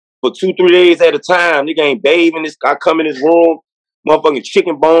like for 2-3 days at a time. Nigga ain't bathing. I come in his room, motherfucking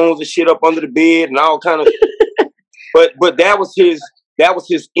chicken bones and shit up under the bed and all kind of. But that was his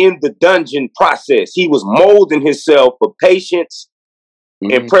in the dungeon process. He was molding himself for patience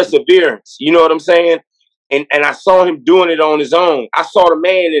and perseverance. You know what I'm saying? And I saw him doing it on his own. I saw the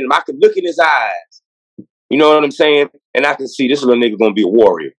man in him. I could look in his eyes. You know what I'm saying? And I could see this little nigga gonna be a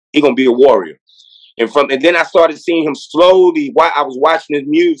warrior. He gonna be a warrior. And then I started seeing him slowly while I was watching his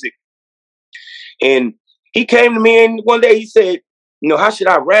music. And he came to me and one day he said, you know, how should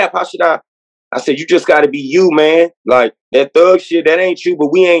I rap? How should I said, you just gotta be you, man. Like that thug shit, that ain't you,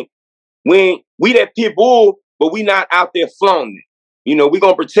 but we that pit bull, but we not out there flaunting it. You know, we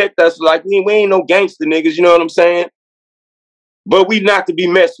gonna protect us like we ain't no gangster niggas, you know what I'm saying? But we not to be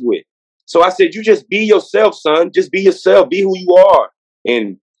messed with. So I said, you just be yourself, son. Just be yourself. Be who you are.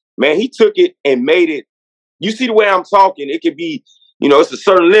 And man, he took it and made it. You see the way I'm talking, it could be, you know, it's a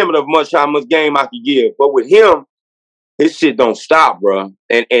certain limit of how much game I could give. But with him, his shit don't stop, bro.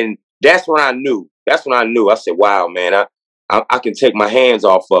 And that's when I knew. That's when I knew. I said, wow, man, I can take my hands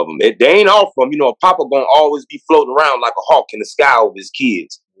off of him. They ain't off him. You know, Papa gonna always be floating around like a hawk in the sky over his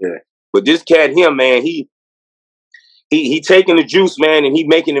kids. Yeah. But this cat, him, man, he taking the juice, man, and he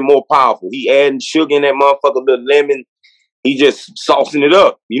making it more powerful. He adding sugar in that motherfucker, little lemon. He just saucing it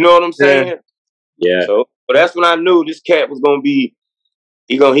up. You know what I'm saying? Yeah. So that's when I knew this cat was gonna be.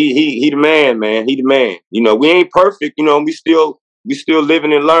 He the man, man. He the man. You know, we ain't perfect. You know, we still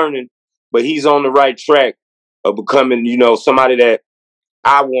living and learning. But he's on the right track of becoming, you know, somebody that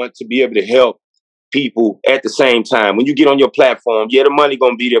I want to be able to help people at the same time. When you get on your platform, yeah, the money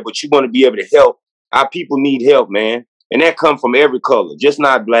gonna be there, but you want to be able to help. Our people need help, man. And that come from every color, just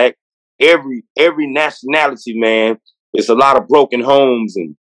not black. Every nationality, man. It's a lot of broken homes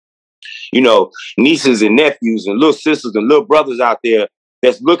and, you know, nieces and nephews and little sisters and little brothers out there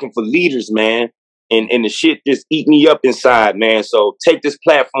that's looking for leaders, man. And the shit just eat me up inside, man. So take this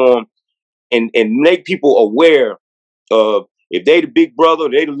platform and make people aware of if they the big brother,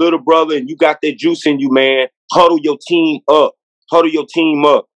 they the little brother, and you got that juice in you, man, huddle your team up. Huddle your team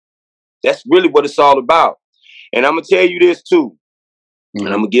up. That's really what it's all about. And I'm going to tell you this, too, and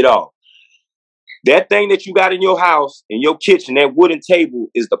I'm going to get off. That thing that you got in your house, in your kitchen, that wooden table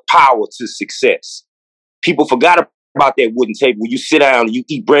is the power to success. People forgot about that wooden table where you sit down and you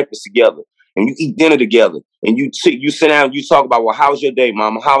eat breakfast together and you eat dinner together and you sit down and you talk about, well, how's your day,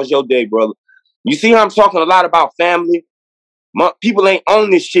 mama? How's your day, brother? You see how I'm talking a lot about family? People ain't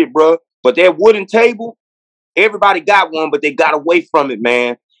on this shit, bro. But that wooden table, everybody got one, but they got away from it,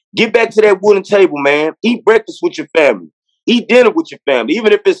 man. Get back to that wooden table, man. Eat breakfast with your family. Eat dinner with your family.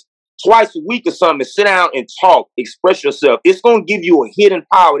 Even if it's twice a week or something, sit down and talk, express yourself. It's going to give you a hidden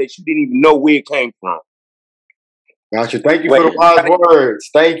power that you didn't even know where it came from. Gotcha. Thank you for the wise words.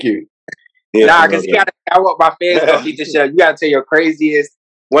 Thank you. Yeah, nah, because you gotta. I want my fans to see this show. You gotta tell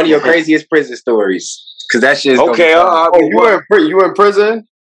one of your craziest prison stories, because that shit's okay. You were in prison?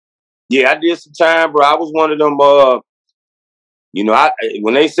 Yeah, I did some time, bro. I was one of them. You know,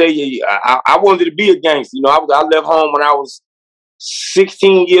 when they say I wanted to be a gangster. You know, I left home when I was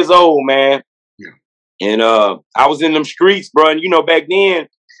 16 years old, man. Yeah. And I was in them streets, bro. And you know, back then,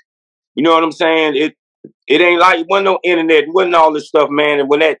 you know what I'm saying? It ain't like it wasn't no internet, it wasn't all this stuff, man. And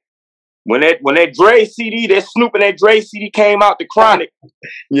when that Dre CD, that Snoop and that Dre CD came out, the Chronic,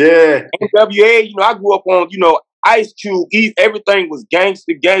 yeah, NWA, you know, I grew up on, you know, Ice Cube, everything was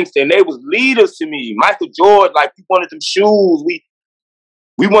gangster, and they was leaders to me. Michael Jordan, like, we wanted them shoes,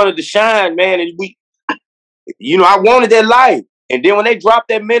 we wanted to shine, man, and you know, I wanted that life. And then when they dropped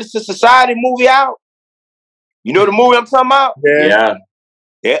that Menace to Society movie out, you know the movie I'm talking about? Yeah.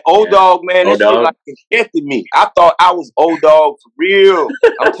 That Old Dog, man, that shit like infected me. I thought I was Old Dog for real.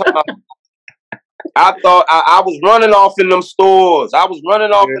 I'm talking about, I thought I was running off in them stores. I was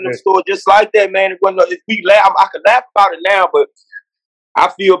running off in them stores just like that, man. It wasn't, if we laugh, I could laugh about it now, but I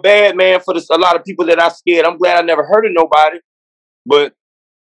feel bad, man, for a lot of people that I scared. I'm glad I never hurted nobody, but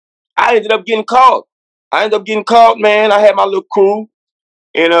I ended up getting caught. Man. I had my little crew,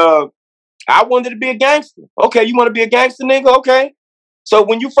 and I wanted to be a gangster. Okay, you want to be a gangster, nigga? Okay. So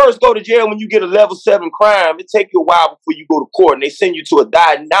when you first go to jail, when you get a level 7 crime, it takes you a while before you go to court, and they send you to a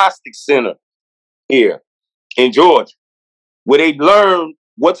diagnostic center here in Georgia, where they learn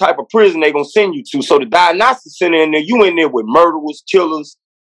what type of prison they're going to send you to. So the diagnostic center in there, you in there with murderers, killers,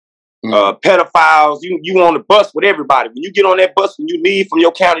 pedophiles. You on the bus with everybody. When you get on that bus and you leave from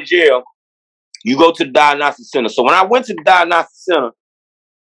your county jail, you go to the diagnostic center. So when I went to the diagnostic center,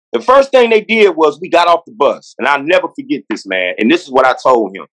 the first thing they did was we got off the bus. And I'll never forget this, man. And this is what I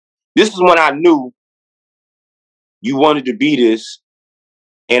told him. This is when I knew you wanted to be this.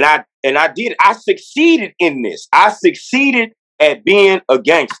 And I did. I succeeded in this. I succeeded at being a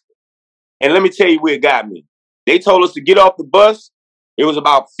gangster. And let me tell you where it got me. They told us to get off the bus. It was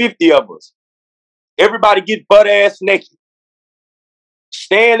about 50 of us. Everybody get butt ass naked.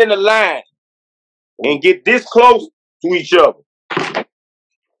 stand in a line and get this close to each other.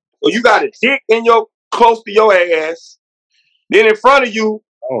 So you got a dick close to your ass. Then in front of you,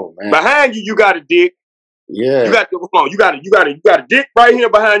 behind you, you got a dick. Yeah. You got a dick right here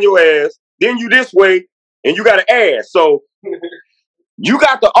behind your ass. Then you this way, and you got an ass. So you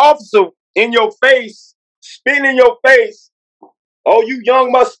got the officer in your face, spitting in your face. Oh, you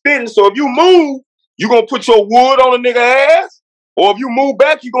young must spitting. So if you move, you gonna put your wood on a nigga ass, or if you move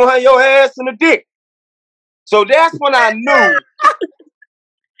back, you gonna have your ass in the dick. So that's when I knew.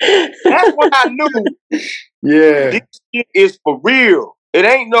 That's when I knew. Yeah. This shit is for real. It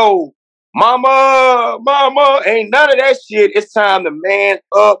ain't no mama, ain't none of that shit. It's time to man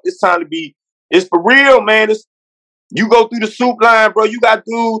up. It's time to be. It's for real, man. You go through the soup line, bro. You got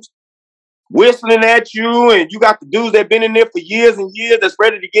dudes whistling at you, and you got the dudes that been in there for years and years that's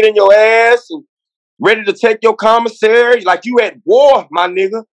ready to get in your ass and ready to take your commissary. Like you at war, my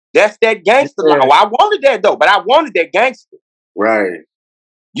nigga. That's that gangster. Yeah. I wanted that though, but I wanted that gangster. Right.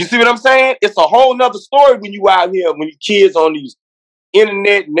 You see what I'm saying? It's a whole nother story when you out here, when you kids on these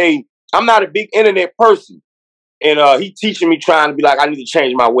internet, and I'm not a big internet person. And he teaching me, trying to be like, I need to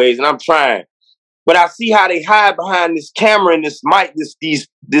change my ways, and I'm trying. But I see how they hide behind this camera and this mic,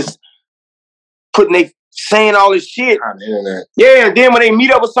 this putting they saying all this shit. On the internet. Yeah, and then when they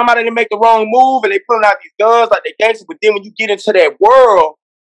meet up with somebody, they make the wrong move and they pulling out these guns like they gangster. But then when you get into that world,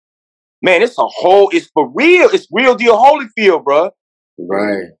 man, it's for real. It's real deal Holyfield, bro.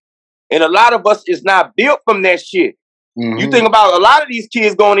 Right. And a lot of us is not built from that shit. Mm-hmm. You think about a lot of these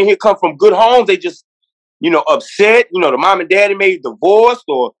kids going in here come from good homes. They just, upset. The mom and daddy made divorced,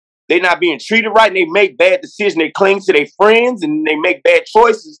 or they not being treated right, and they make bad decisions. They cling to their friends and they make bad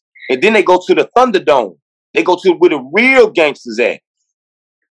choices. And then they go to the Thunderdome. They go to where the real gangsters at.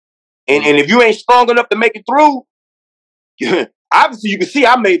 And if you ain't strong enough to make it through, obviously you can see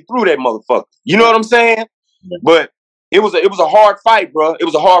I made it through that motherfucker. You know what I'm saying? Yeah. But it was a hard fight, bro. It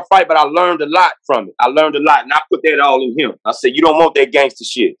was a hard fight, but I learned a lot from it. I learned a lot, and I put that all in him. I said, you don't want that gangster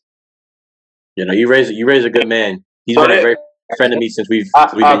shit. You raise a good man. He's been a great friend of me since we've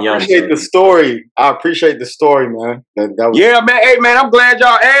been young. I appreciate the story. I appreciate the story, man. That was... Yeah, man. Hey, man, I'm glad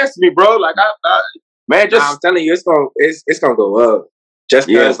y'all asked me, bro. Like, man, I'm telling you, it's gonna go up. Just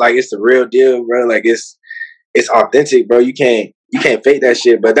because, like, it's the real deal, bro. Like, it's authentic, bro. You can't fake that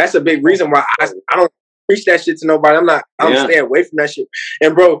shit. But that's a big reason why I don't preach that shit to nobody. I'm staying away from that shit.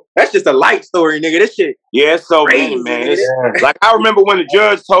 And bro, that's just a light story, nigga. This shit. Yeah, it's so crazy, man. Like, I remember when the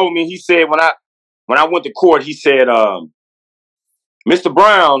judge told me, he said when I went to court, he said, Mr.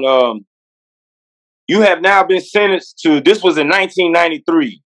 Brown, you have now been sentenced to, this was in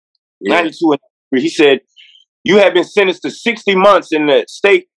 1993, 92 and 93. He said, you have been sentenced to 60 months in the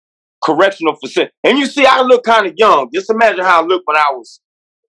state correctional facility. And you see, I look kind of young. Just imagine how I looked when I was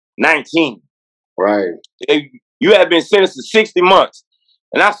 19. Right. You have been sentenced to 60 months.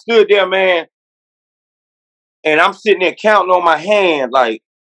 And I stood there, man, and I'm sitting there counting on my hand, like,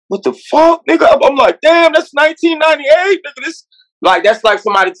 what the fuck, nigga? I'm like, damn, that's 1998, nigga. That's like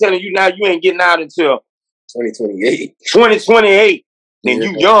somebody telling you now you ain't getting out until 2028. 2028, and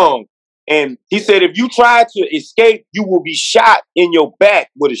you young. And he said, if you try to escape, you will be shot in your back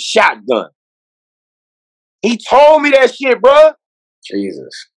with a shotgun. He told me that shit, bro.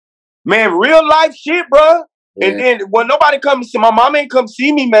 Jesus. Man, real life shit, bro. Yeah. And then when nobody come to see, my mom ain't come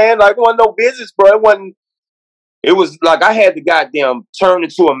see me, man. Like, it wasn't no business, bro. It was like I had to goddamn turn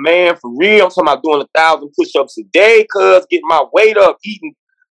into a man for real. I'm talking about doing 1,000 push-ups a day, cuz, getting my weight up, eating.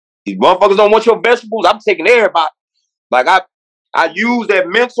 These motherfuckers don't want your vegetables. I'm taking everybody. Like, I used that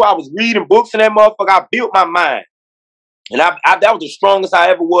mental. I was reading books and that motherfucker. I built my mind. And that was the strongest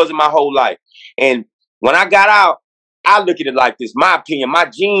I ever was in my whole life. And when I got out, I look at it like this. My opinion, my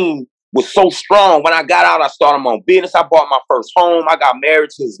gene was so strong. When I got out, I started my own business. I bought my first home. I got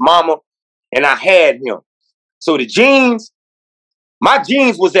married to his mama, and I had him. So the genes, my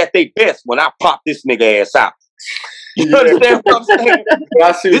genes was at their best when I popped this nigga ass out. You understand what I'm saying?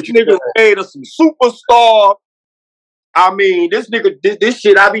 This nigga made us some superstar. I mean, this nigga did this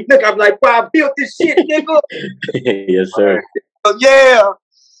shit. I'm like, bro, I built this shit, nigga. Yes, sir. Yeah.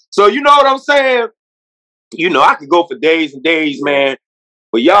 So you know what I'm saying? I could go for days and days, man.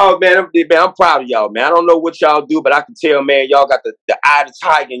 But y'all, man, I'm proud of y'all, man. I don't know what y'all do, but I can tell, man, y'all got the eye of the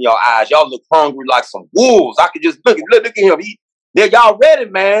tiger in your eyes. Y'all look hungry like some wolves. I could just look at him. Y'all ready,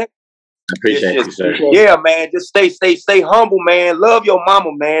 man. I appreciate you, sir. Yeah, man. Just stay humble, man. Love your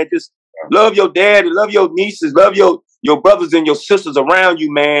mama, man. Just love your daddy, love your nieces, love your brothers and your sisters around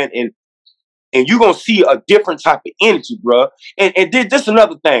you, man. And you're gonna see a different type of energy, bro. And this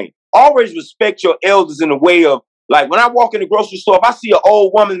another thing. Always respect your elders in the way of Like when I walk in the grocery store, if I see an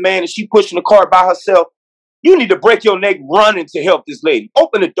old woman, man, and she pushing the cart by herself, you need to break your neck running to help this lady.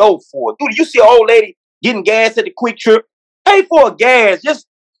 Open the door for her. Dude, you see an old lady getting gas at the Quick Trip, pay for a gas. Just,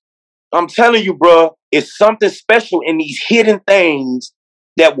 I'm telling you, bro, it's something special in these hidden things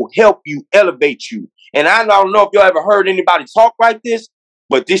that will help you elevate you. And I don't know if y'all ever heard anybody talk like this,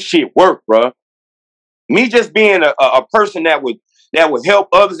 but this shit work, bro. Me just being a person that would help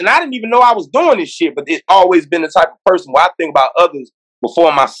others, and I didn't even know I was doing this shit, but it's always been the type of person where I think about others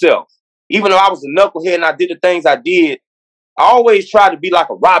before myself. Even though I was a knucklehead and I did the things I did, I always tried to be like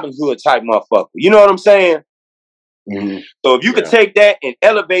a Robin Hood type motherfucker. You know what I'm saying? Mm-hmm. So if you could take that and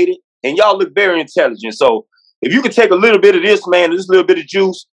elevate it, and y'all look very intelligent. So if you could take a little bit of this, man, this little bit of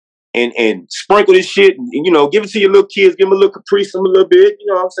juice, and sprinkle this shit, and you know, give it to your little kids, give them a little Capri Sun a little bit. You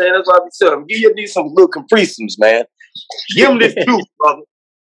know what I'm saying? That's what I be telling them. Give your these some little Capri Suns, man. Give them this juice, brother.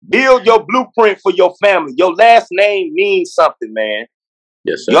 Build your blueprint for your family. Your last name means something, man.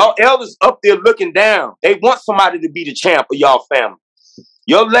 Yes, sir. Y'all elders up there looking down. They want somebody to be the champ of y'all family.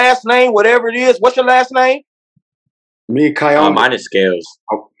 Your last name, whatever it is, what's your last name? Me, Kayongo. Mine is Scales.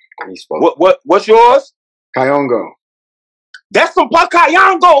 Oh, what's yours? Kayongo. That's from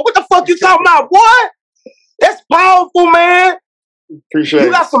Kayongo. What the fuck you talking about, boy? That's powerful, man. Appreciate it.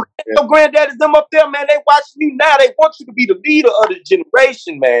 You got some granddaddies them up there, man. They watching you now. They want you to be the leader of the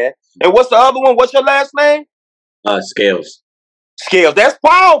generation, man. And what's the other one? What's your last name? Scales. Scales. That's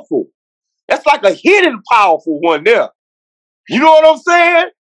powerful. That's like a hidden powerful one there. You know what I'm saying?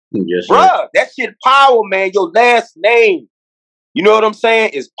 Yes, sir. Bruh, that shit power, man. Your last name, you know what I'm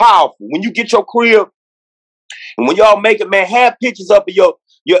saying, is powerful. When you get your crib, and when y'all make it, man, have pictures up of your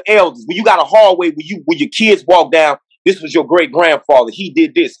elders. When you got a hallway where your kids walk down, this was your great grandfather. He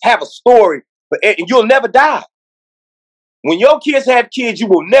did this. Have a story, and you'll never die. When your kids have kids, you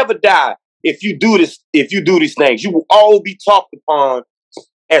will never die if you do this. If you do these things, you will always be talked upon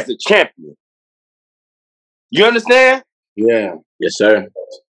as a champion. You understand? Yeah. Yes, sir.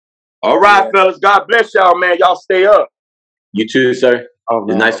 All right, fellas. God bless y'all, man. Y'all stay up. You too, sir. Oh,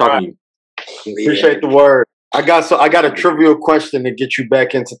 it's nice talking to you. Appreciate the word. I got a trivial question to get you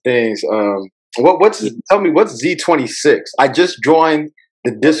back into things. Tell me what's Z26? I just joined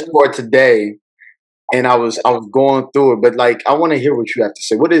the Discord today, and I was going through it, but like I want to hear what you have to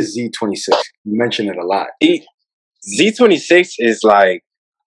say. What is Z26? You mention it a lot. Z26 is like,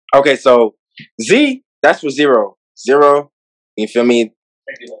 okay, so Z, that's for zero. You feel me?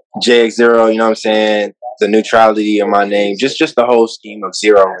 JX0, you know what I'm saying? The neutrality of my name, just the whole scheme of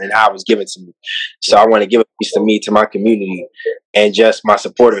zero and how it was given to me. So I want to give a piece to me, to my community, and just my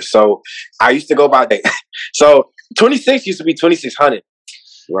supporters. So I used to go by that. So 26 used to be 2600.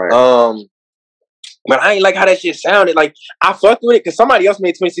 Right. But I ain't like how that shit sounded. Like I fucked with it because somebody else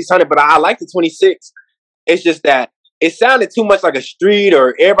made 2600, but I like the 26. It's just that it sounded too much like a street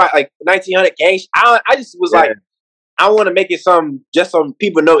or everybody like 1900 gang. I just was like, I want to make it just so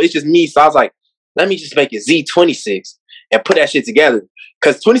people know it's just me. So I was like, let me just make it Z26 and put that shit together.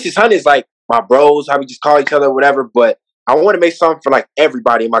 Because 2600 is like my bros, how we just call each other or whatever. But I want to make something for like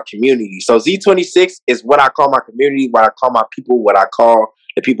everybody in my community. So Z26 is what I call my community, what I call my people, what I call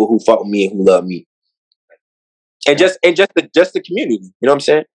the people who fuck with me and who love me. And just the community. You know what I'm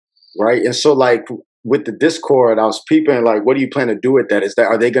saying? Right. And so like with the Discord, I was peeping like, what do you plan to do with that?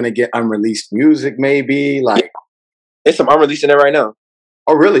 Are they gonna get unreleased music maybe? Like it's some unreleased in there right now.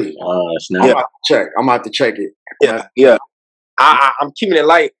 Oh really? I'm gonna have to check it. Yeah. I'm keeping it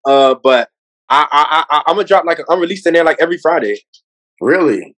light, but I'm gonna drop like an unreleased in there like every Friday.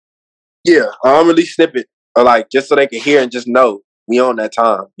 Really? Yeah, an unreleased snippet, or like just so they can hear and just know we on that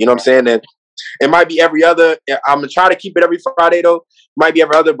time. You know what I'm saying? And it might be every other. I'm gonna try to keep it every Friday though. It might be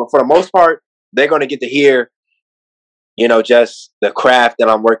every other, but for the most part, they're gonna get to hear, you know, just the craft that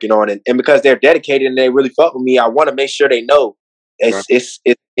I'm working on, and because they're dedicated and they really fuck with me, I want to make sure they know it's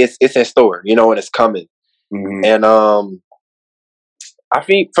in store, you know, and it's coming. Mm-hmm. And I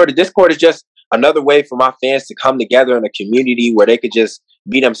think for the Discord, it's just another way for my fans to come together in a community where they could just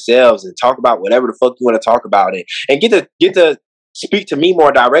be themselves and talk about whatever the fuck you want to talk about, and get to speak to me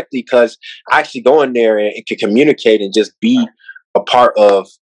more directly, because I actually go in there and can communicate and just be a part of,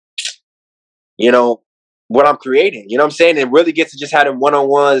 you know, what I'm creating. You know what I'm saying? And really get to just have them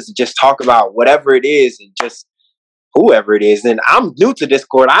one-on-ones and just talk about whatever it is and just whoever it is. And I'm new to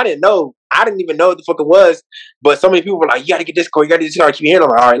Discord. I didn't even know what the fuck it was. But so many people were like, you gotta get Discord, you gotta get Discord. Keep hearing. I'm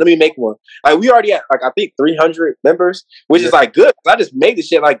like, all right, let me make one. Like we already at like I think 300 members, which is like good. I just made this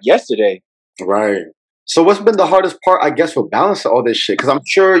shit like yesterday. Right. So what's been the hardest part, I guess, for balancing all this shit? Because I'm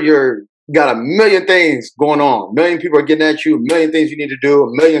sure you got a million things going on. A million people are getting at you, a million things you need to do,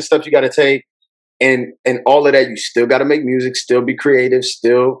 a million steps you got to take. and all of that, you still got to make music, still be creative,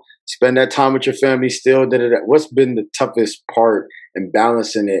 still spend that time with your family, still da-da-da. What's been the toughest part in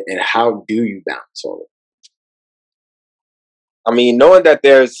balancing it, and how do you balance all of it? I mean, knowing that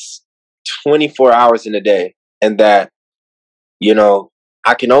there's 24 hours in a day, and that, you know,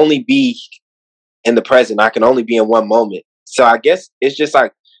 I can only be in the present. I can only be in one moment. So I guess it's just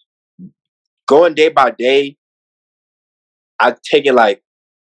like going day by day. I take it like,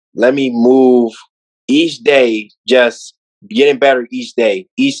 let me move each day, just getting better each day,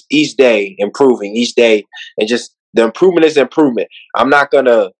 each day improving each day, and just the improvement is improvement. I'm not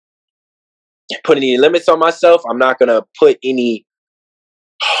gonna put any limits on myself. I'm not gonna put any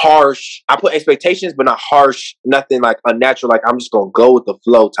harsh. I put expectations, but not harsh. Nothing like unnatural. Like I'm just gonna go with the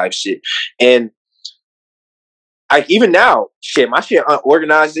flow type shit. And like even now, shit, my shit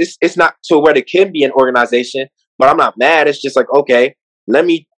unorganized. It's not to where it can be an organization, but I'm not mad. It's just like, okay, let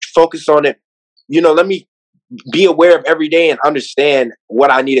me focus on it. You know, let me be aware of every day and understand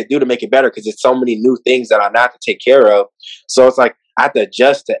what I need to do to make it better, because it's so many new things that I have to take care of. So it's like I have to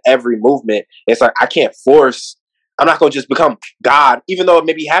adjust to every movement. It's like I can't force. I'm not gonna just become God, even though it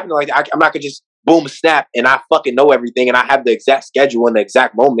may be happening like that. I'm not gonna just boom snap and I fucking know everything and I have the exact schedule in the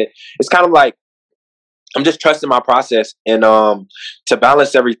exact moment. It's kind of like I'm just trusting my process, and to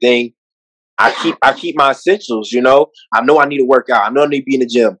balance everything, I keep my essentials. You know, I know I need to work out. I know I need to be in the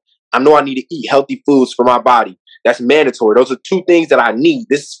gym. I know I need to eat healthy foods for my body. That's mandatory. Those are two things that I need.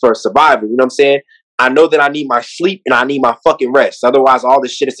 This is for survival. You know what I'm saying? I know that I need my sleep and I need my fucking rest. Otherwise, all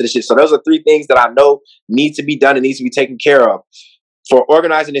this shit is to the shit. So those are three things that I know need to be done and needs to be taken care of. For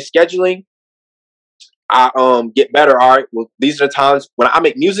organizing and scheduling, I get better. All right, well, these are the times when I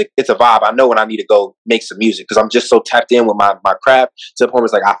make music. It's a vibe. I know when I need to go make some music because I'm just so tapped in with my craft to the point where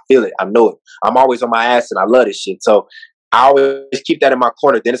it's like I feel it. I know it. I'm always on my ass and I love this shit. So I always keep that in my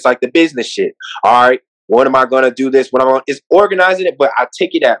corner. Then it's like the business shit. All right, when am I going to do this? When I'm on, it's organizing it, but I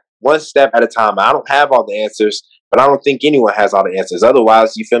take it at one step at a time. I don't have all the answers, but I don't think anyone has all the answers.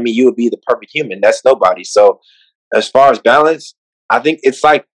 Otherwise, you feel me? You would be the perfect human. That's nobody. So as far as balance, I think it's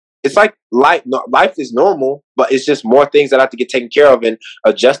like life. Life is normal, but it's just more things that I have to get taken care of and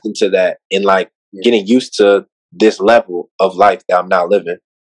adjusting to that and like getting used to this level of life that I'm now living.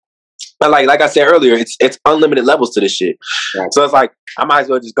 But like I said earlier, it's unlimited levels to this shit. Right. So it's like I might as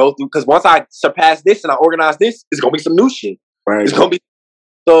well just go through, because once I surpass this and I organize this, it's gonna be some new shit. Right. It's gonna be.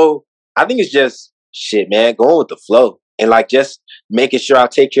 So I think it's just shit, man. Going with the flow and like just making sure I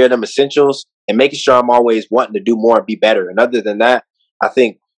take care of them essentials and making sure I'm always wanting to do more and be better. And other than that, I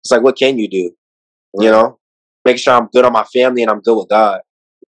think it's like, what can you do? Right. You know, make sure I'm good on my family and I'm good with God.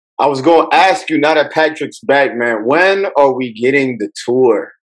 I was going to ask you, now that Patrick's back, man, when are we getting the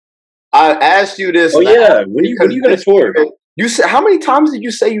tour? I asked you this. Oh yeah, when are you going to tour? You said, how many times did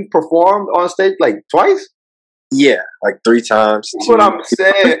you say you performed on stage? Like twice? Yeah, like 3 times. That's what I'm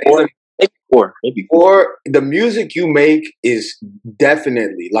saying. Maybe four. The music you make is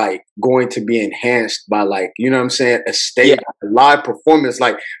definitely like going to be enhanced by like, you know what I'm saying, a stage, a live performance,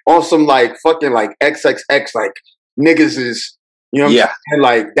 like on some like fucking like XXX, like niggas is, you know what I'm saying?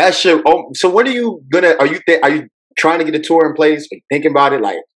 Like that shit. Oh, so when are you gonna, are you trying to get a tour in place? Are you thinking about it?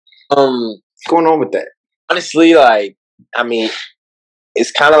 Like, what's going on with that? Honestly, like, I mean,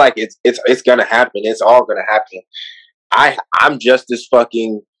 it's kind of like it's gonna happen. It's all gonna happen. I'm just as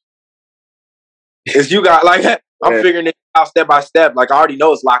fucking as you got. Like I'm figuring it out step by step. Like I already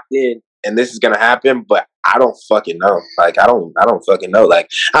know it's locked in, and this is gonna happen. But I don't fucking know. Like I don't fucking know. Like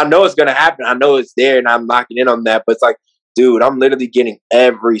I know it's gonna happen. I know it's there, and I'm locking in on that. But it's like, dude, I'm literally getting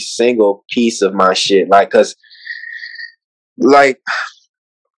every single piece of my shit. Like, cause like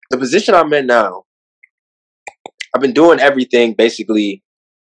the position I'm in now, I've been doing everything basically.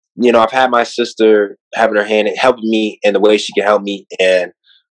 You know, I've had my sister having her hand helping me in the way she can help me, and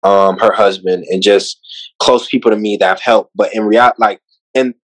her husband, and just close people to me that have helped. But in reality, like,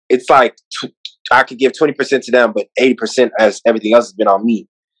 and it's like I could give 20% to them, but 80% as everything else has been on me.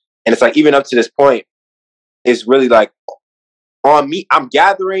 And it's like even up to this point, it's really like on me. I'm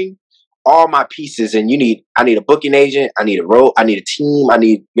gathering all my pieces, and I need a booking agent, I need a role, I need a team, I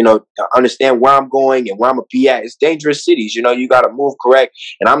need, you know, to understand where I'm going and where I'm gonna be at. It's dangerous cities, you know, you gotta move correct.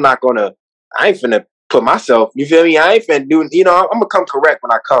 And I ain't finna put myself, you feel me? I ain't finna do, you know, I'm gonna come correct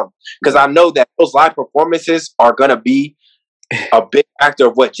when I come. Because I know that those live performances are gonna be a big factor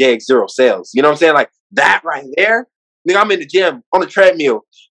of what JX0 sells. You know what I'm saying? Like that right there, nigga, I'm in the gym on the treadmill.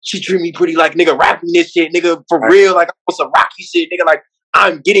 She treat me pretty like nigga rapping this shit, nigga, for real, like on some Rocky shit, nigga, like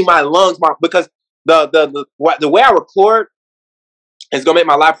I'm getting my lungs, because the way I record is gonna make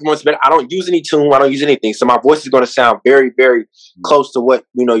my live performance better. I don't use any tune, I don't use anything, so my voice is gonna sound very, very close to what,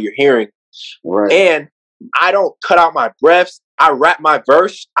 you know, you're hearing Right. And I don't cut out my breaths. I rap my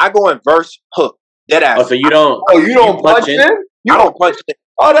verse. I go in verse hook. Dead ass. Oh, so you don't? Oh, you don't punch in? I don't punch in.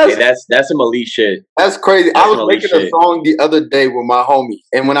 Oh, that's some elite shit. That's crazy. That's I was making a song the other day with my homie,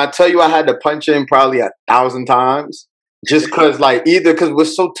 and when I tell you I had to punch in probably 1,000 times, just because either because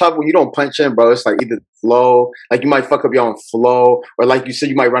it's so tough when you don't punch in, bro. It's like either flow, like you might fuck up your own flow, or like you said,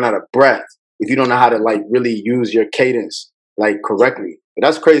 you might run out of breath if you don't know how to really use your cadence correctly. But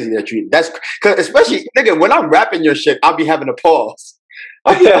that's crazy that's cause especially nigga when I'm rapping your shit, I'll be having a pause.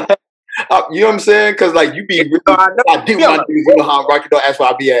 Yeah. You know what I'm saying? Because you be really, I do want to you know how I'm rocking. That's where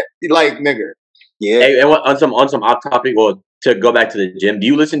I be at. Nigga. Yeah. Hey, and on some off topic, well, to go back to the gym, do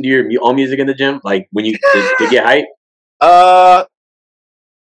you listen to your own music in the gym, like when you to get hype? Well,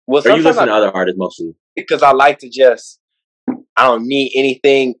 or you listen to other artists mostly? Because I like to I don't need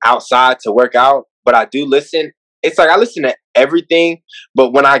anything outside to work out, but I do listen. It's I listen to everything,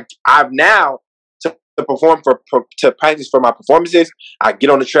 but when I've now to perform to practice for my performances, I get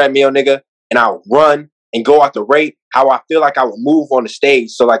on the treadmill, nigga, and I'll run and go out the rate how I feel like I would move on the stage.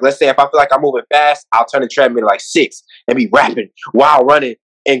 So let's say if I feel like I'm moving fast, I'll turn the treadmill to 6 and be rapping while running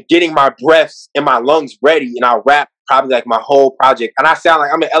and getting my breaths and my lungs ready, and I'll rap probably my whole project. And I sound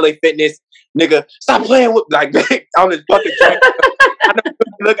like I'm in LA Fitness, nigga. Stop playing with on this fucking track.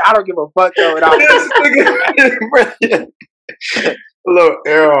 Look, I don't give a fuck though. Hello,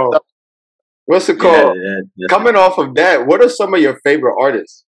 Errol. What's it called? Yeah. Coming off of that, what are some of your favorite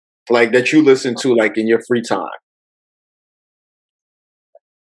artists that you listen to in your free time?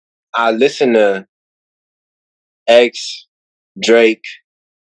 I listen to X, Drake,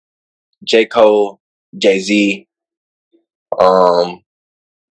 J. Cole, Jay-Z,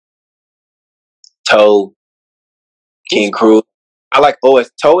 Toe, King Crew. I like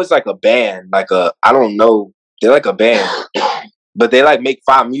OS. Toe is like a band, I don't know. They're like a band. But they make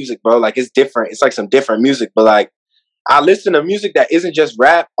 5 music, bro. It's different. It's some different music. But I listen to music that isn't just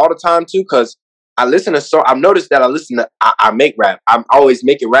rap all the time too, because I listen to I've noticed that I make rap. I'm always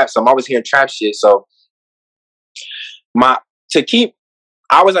making rap, so I'm always hearing trap shit. So I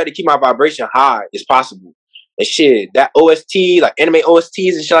always like to keep my vibration high as possible. And shit, that OST, anime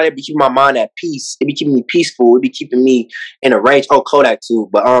OSTs and shit like that, be keeping my mind at peace. It be keeping me peaceful. It be keeping me in a range. Oh, Kodak too.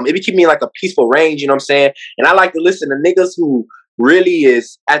 But it be keeping me in a peaceful range, you know what I'm saying? And I like to listen to niggas who really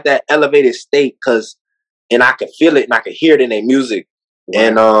is at that elevated state, and I can feel it and I can hear it in their music. Right.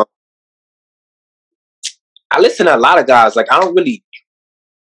 And I listen to a lot of guys. I don't really,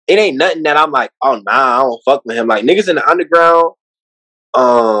 it ain't nothing that I'm oh nah, I don't fuck with him. Niggas in the underground,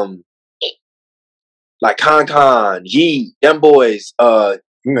 Con, Yee, them boys. Nigga,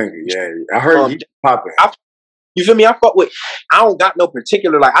 yeah, I heard you popping. You feel me? I fuck with. I don't got no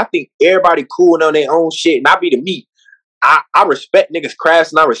particular. I think everybody cool and on their own shit, and I be the meat. I respect niggas'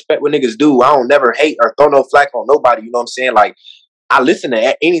 crafts and I respect what niggas do. I don't never hate or throw no flack on nobody. You know what I'm saying? I listen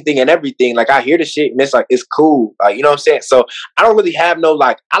to anything and everything. I hear the shit and it's cool. You know what I'm saying? So I don't really have no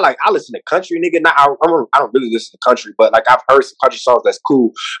I listen to country, nigga. I don't really listen to country, but I've heard some country songs that's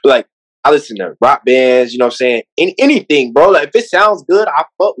cool. But I listen to rock bands. You know what I'm saying? Anything, bro. If it sounds good, I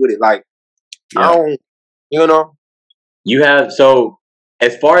fuck with it. I don't. You know. You have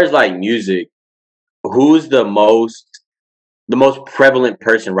as far as music, who's the most prevalent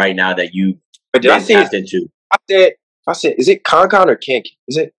person right now that you tapped into? I said, is it Con or Can?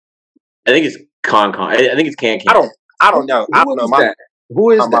 Is it? I think it's Con. I think it's Can. I don't know.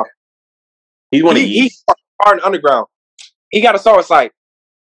 Who is that? He's one of these. He's part of Underground. He got a song. It's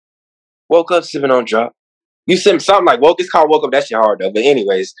woke up sipping on drop. You send something woke. It's called Woke Up. That shit hard though. But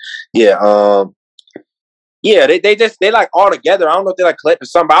anyways, yeah. Yeah, they all together. I don't know if they collective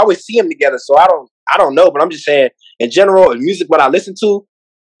something, but I always see them together. So I don't know, but I'm just saying in general, in music, what I listen to,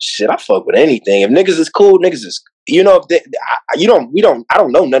 shit, I fuck with anything. If niggas is cool, niggas is, I don't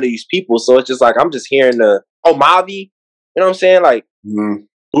know none of these people, so it's just I'm just hearing Mavi, you know what I'm saying?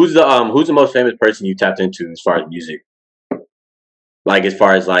 Who's the most famous person you tapped into as far as music? As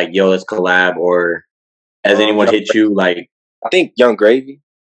far as yo, let's collab, or has anyone hit you? I think Young Gravy.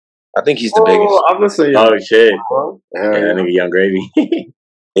 I think he's the biggest. I'm listening. Oh shit! Yeah, nigga, Young Gravy.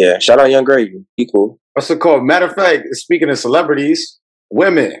 Yeah, shout out Young Gravy. He cool. What's it called? Matter of fact, speaking of celebrities,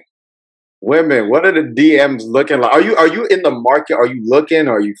 women. What are the DMs looking like? Are you in the market? Are you looking?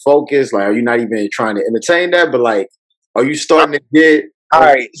 Are you focused? Are you not even trying to entertain that? But are you starting to get? All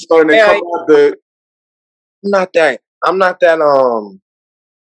right, starting to come out the. I'm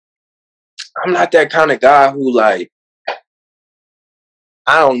not that kind of guy who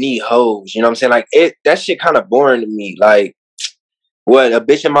I don't need hoes, you know what I'm saying? That shit kind of boring to me. What, a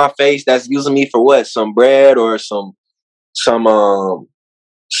bitch in my face that's using me for what? Some bread or some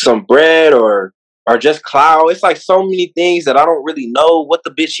some bread or just clout. It's like so many things that I don't really know what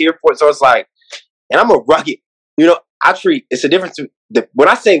the bitch here for. So it's like, and I'm a rugged, you know, it's a difference. When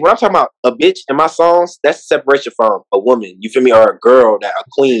I'm talking about a bitch in my songs, that's a separation from a woman, you feel me, or a girl, a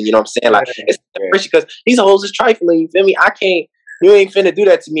queen, you know what I'm saying? Like, it's a separation because these hoes is trifling, you feel me? You ain't finna do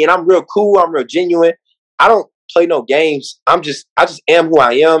that to me, and I'm real cool, I'm real genuine. I don't play no games. I just am who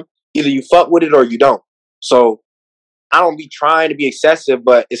I am. Either you fuck with it or you don't. So I don't be trying to be excessive,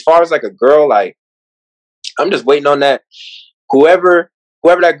 but as far as like a girl, like, I'm just waiting on that. Whoever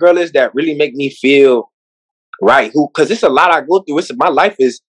that girl is that really make me feel right. Because it's a lot I go through. My life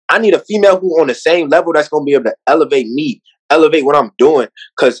is, I need a female who on the same level that's going to be able to elevate me, elevate what I'm doing.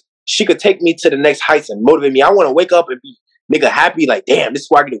 Because she could take me to the next heights and motivate me. I want to wake up and be, nigga, happy. Like, damn, this is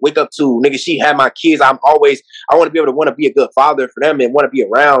where I get to wake up to. Nigga, she had my kids. I want to be able to be a good father for them and want to be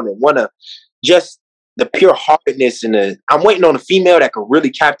around and want to just the pure heartedness. I'm waiting on a female that can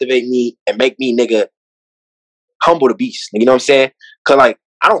really captivate me and make me, nigga, humble the beast. You know what I'm saying? Because, like,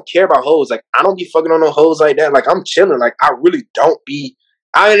 I don't care about hoes. Like, I don't be fucking on no hoes like that. Like, I'm chilling. Like, I really don't be.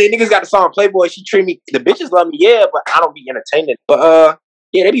 Niggas got the song Playboy. She treat me. The bitches love me, yeah, but I don't be entertaining. But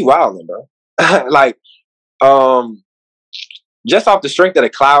yeah, they be wilding, bro. Like, just off the strength of the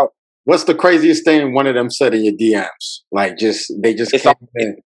cloud. What's the craziest thing one of them said in your DMs? Like, they just came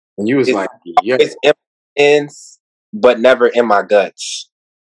in and you was like, yeah, it's ends, but never in my guts.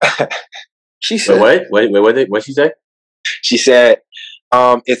 She said, what she say? She said,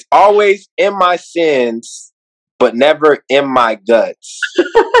 it's always in my sins, but never in my guts.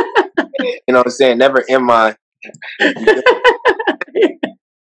 You know what I'm saying? Never in my.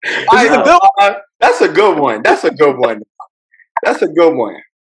 That's a good one. That's a good one. That's a good one.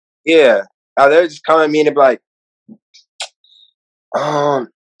 Yeah. They're just coming at me and they're like,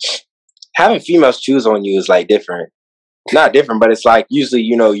 having females choose on you is like different. Not different, but it's like usually,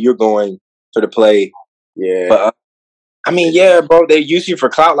 you know, you're going for the play. Yeah. But I mean, yeah, bro, they use you for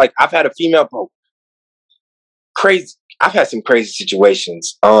clout. Like, I've had a female, bro. Crazy. I've had some crazy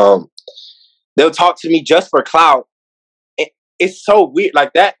situations. They'll talk to me just for clout. It's so weird.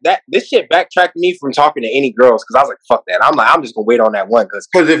 Like this shit backtracked me from talking to any girls because I was like, fuck that. I'm just gonna wait on that one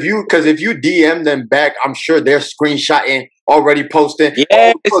because if you DM them back, I'm sure they're screenshotting, already posting.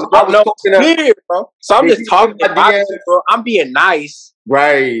 Yeah, clear, bro. So I'm just talking about it, bro. I'm being nice,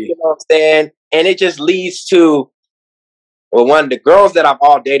 right? You know what I'm saying? And it just leads to, well, one of the girls that I've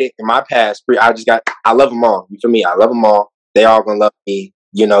all dated in my past. I love them all. You feel me? I love them all. They all gonna love me.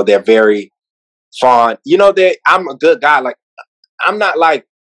 You know, they're very fond. You know, I'm a good guy. Like, I'm not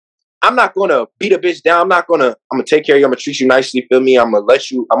gonna beat a bitch down. I'm gonna take care of you. I'm gonna treat you nicely. Feel me? I'm gonna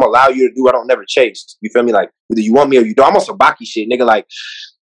allow you to do what I don't never chase. You feel me? Like, either you want me or you don't. I'm on some Baki shit, nigga. Like,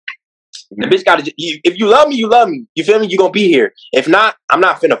 the bitch gotta, if you love me, you love me. You feel me? You gonna be here. If not, I'm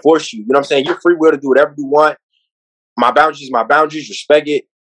not finna force you. You know what I'm saying? You're free will to do whatever you want. My boundaries, respect it.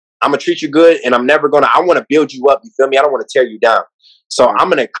 I'm gonna treat you good, and I want to build you up. You feel me? I don't want to tear you down. So I'm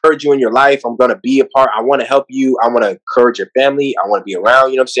going to encourage you in your life. I'm going to be a part. I want to help you. I want to encourage your family. I want to be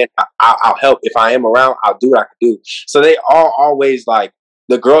around. You know what I'm saying? I'll help. If I am around, I'll do what I can do. So they are always like,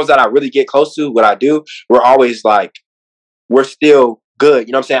 the girls that I really get close to, what I do, we're always like, we're still good.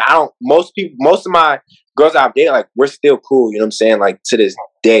 You know what I'm saying? Most of my girls I've dated, like, we're still cool. You know what I'm saying? Like, to this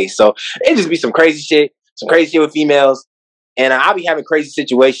day. So it just be some crazy shit with females. And I'll be having crazy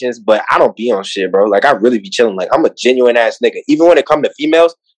situations, but I don't be on shit, bro. Like, I really be chilling. Like, I'm a genuine ass nigga. Even when it comes to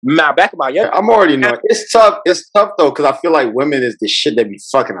females, back in my young, I'm already knowing. It's tough. It's tough though, because I feel like women is the shit that be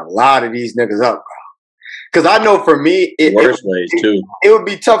fucking a lot of these niggas up, bro. Because I know for me, it would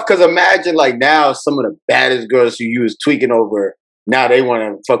be tough. Because imagine like now some of the baddest girls who you was tweaking over, now they want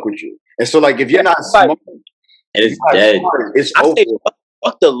to fuck with you. And so like if you're not smart, it's dead. It's over.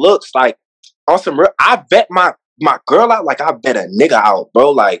 Fuck the looks. Like, on some real, I vet my girl out like I bet a nigga out, bro.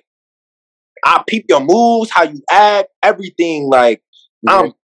 Like, I peep your moves, how you act, everything. Like,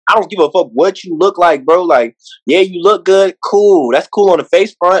 I don't give a fuck what you look like, bro. Like, yeah, you look good, cool. That's cool on the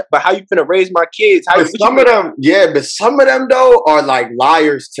face front, but how you finna raise my kids? But some of them though are like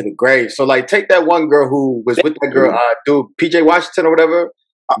liars to the grave. So like, take that one girl who was with that girl, dude, PJ Washington or whatever.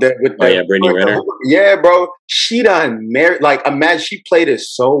 Brittany Renner. Yeah, bro. She done married. Like, imagine she played it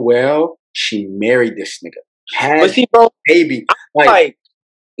so well. She married this nigga. But see, bro, baby, like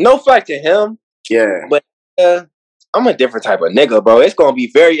no flack to him. Yeah, but I'm a different type of nigga, bro. It's gonna be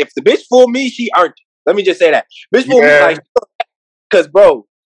if the bitch fool me, she earned it. Let me just say that. Bitch fool me, like, because bro,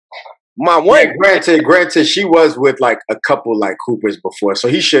 my one. Yeah, granted, she was with like a couple like Coopers before, so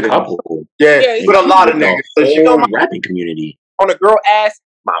he should have. Yeah, but a lot of niggas. So she know my rapping community on a girl ass.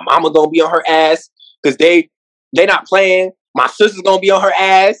 My mama gonna be on her ass because they not playing. My sister's gonna be on her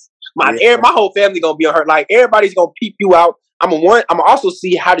ass. My whole family gonna be on her. Like everybody's gonna peep you out. I'm gonna also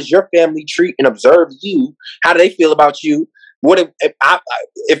see how does your family treat and observe you. How do they feel about you? What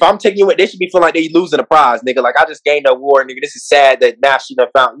if I'm taking you? They should be feeling like they losing a prize, nigga. Like I just gained a war, nigga. This is sad that now she done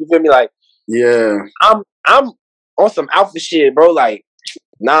found. You feel me? Like I'm on some alpha shit, bro. Like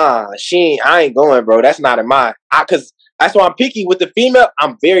nah, I ain't going, bro. That's not in my. Cause that's why I'm picky with the female.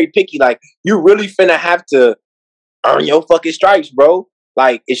 I'm very picky. Like you really finna have to earn your fucking stripes, bro.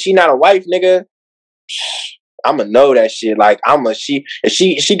 Like if she not a wife, nigga, I'ma know that shit. Like if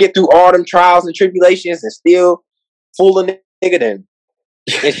she get through all them trials and tribulations and still fooling nigga, then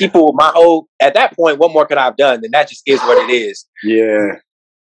and she fooled my whole. At that point, what more could I have done? Then that just is what it is. Yeah.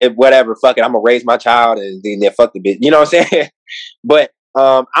 If whatever, fuck it. I'm gonna raise my child and then fuck the bitch. You know what I'm saying? But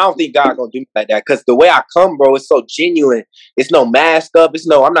I don't think God gonna do me like that because the way I come, bro, it's so genuine. It's no mask up.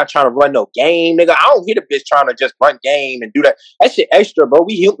 I'm not trying to run no game, nigga. I don't hear the bitch trying to just run game and do that. That shit extra, bro.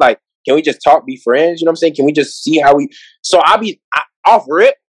 Like, can we just talk, be friends? You know what I'm saying? Can we just see how we? So off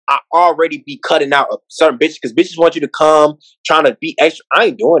rip. I already be cutting out certain bitches because bitches want you to come trying to be extra. I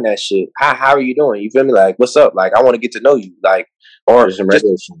ain't doing that shit. How are you doing? You feel me? Like, what's up? Like, I want to get to know you. Like, or some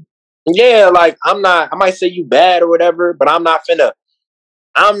regulation. Yeah, like I might say you bad or whatever, but I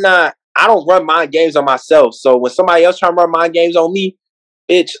don't run mind games on myself. So when somebody else trying to run mind games on me,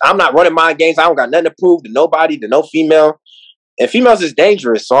 bitch, I'm not running mind games. I don't got nothing to prove to nobody, to no female. And females is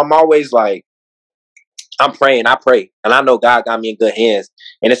dangerous. So I'm always like, I'm praying, I pray. And I know God got me in good hands.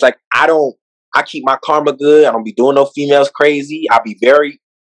 And it's like, I keep my karma good. I don't be doing no females crazy. I be very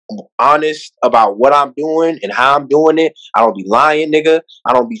honest about what I'm doing and how I'm doing it. I don't be lying, nigga.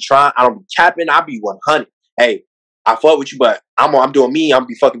 I don't be capping. I be 100. Hey, I fuck with you, but I'm doing me. I'm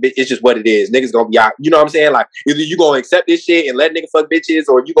be fucking bitch. It's just what it is. Niggas gonna be out. You know what I'm saying? Like either you gonna accept this shit and let nigga fuck bitches,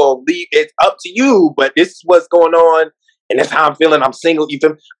 or you gonna leave. It's up to you. But this is what's going on, and that's how I'm feeling. I'm single. You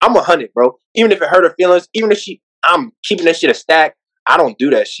feel me? I'm 100, bro. Even if it hurt her feelings, even if I'm keeping that shit a stack. I don't do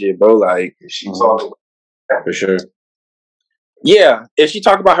that shit, bro. Like she's all for sure. Yeah, if she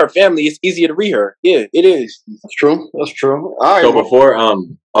talk about her family, it's easier to read her. Yeah, it is. That's true. That's true. All right. So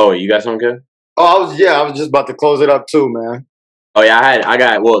before, you got something good? Oh, I was just about to close it up too, man. Oh yeah, I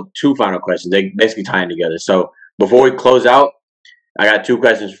got two final questions. They basically tie in together. So before we close out, I got two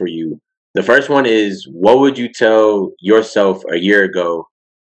questions for you. The first one is, what would you tell yourself a year ago,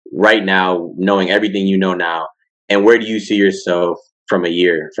 right now, knowing everything you know now, and where do you see yourself from a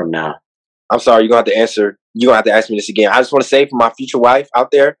year from now? I'm sorry, you're gonna have to answer. You're gonna have to ask me this again. I just want to say for my future wife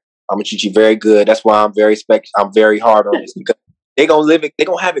out there, I'm gonna treat you very good. That's why I'm very hard on this because they gonna live it. They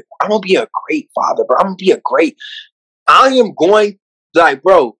gonna have it. I'm gonna be a great father, bro. I am going like,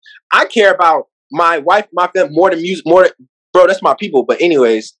 bro. I care about my wife, my family more than music, bro. That's my people. But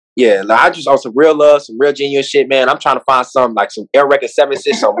anyways, yeah, like, I just on some real love, some real genuine shit, man. I'm trying to find something like some Air Record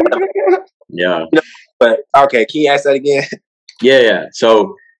 7.6, something. Yeah. You know, but okay, can you ask that again? Yeah.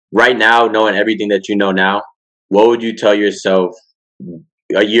 So right now, knowing everything that you know now, what would you tell yourself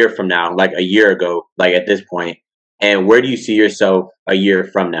a year from now, like a year ago, like at this point? And where do you see yourself a year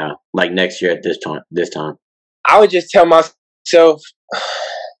from now, like next year at this time? I would just tell myself,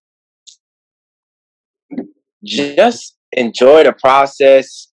 just enjoy the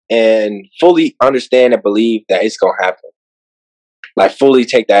process and fully understand and believe that it's going to happen. Like fully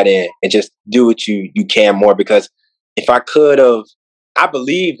take that in and just do what you can more. Because if I could have, I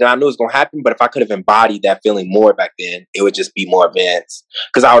believed and I knew it was going to happen, but if I could have embodied that feeling more back then, it would just be more advanced.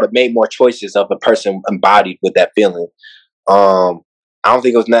 Because I would have made more choices of a person embodied with that feeling. I don't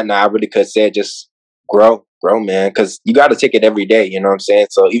think it was nothing I really could have said. Just grow, man. Because you got to take it every day. You know what I'm saying?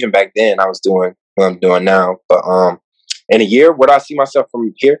 So even back then, I was doing what I'm doing now. But in a year, where do I see myself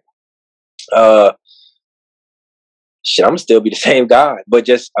from here? Shit, I'm gonna still be the same guy, but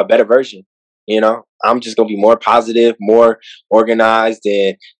just a better version. You know, I'm just gonna be more positive, more organized,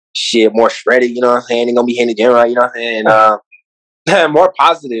 and shit, more shredded. You know what I'm saying? Ain't gonna be hitting the gym, right? You know what I'm saying? And more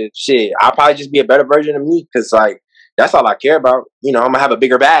positive shit. I'll probably just be a better version of me because, like, that's all I care about. You know, I'm gonna have a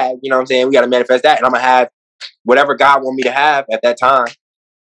bigger bag. You know what I'm saying? We gotta manifest that, and I'm gonna have whatever God want me to have at that time.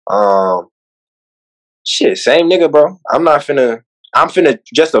 Shit, same nigga, bro. I'm finna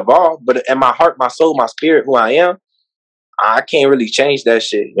just evolve, but in my heart, my soul, my spirit, who I am, I can't really change that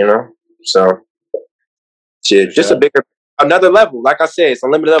shit, you know? So, shit, just another level. Like I said, it's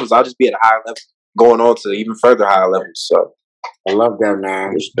unlimited levels. I'll just be at a higher level, going on to even further higher levels. So, I love that, man.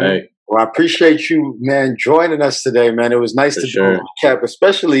 Respect. Well, I appreciate you, man, joining us today, man. It was nice to do a recap,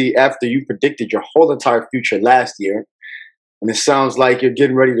 especially after you predicted your whole entire future last year. And it sounds like you're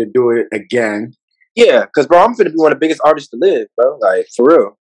getting ready to do it again. Yeah, because, bro, I'm finna be one of the biggest artists to live, bro. Like, for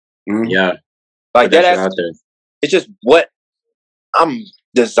real. Yeah. Like, it's just what I'm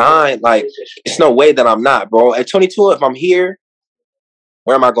designed like it's no way that I'm not, bro. At 22, if I'm here,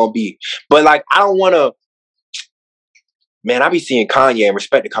 where am I gonna be? But like, I don't want to. Man, I be seeing Kanye and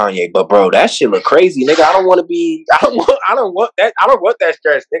respect to Kanye, but bro, that shit look crazy, nigga. I don't want to be. I don't want that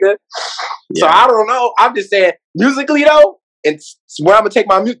stress, nigga. Yeah. So I don't know. I'm just saying, musically though, and where I'm gonna take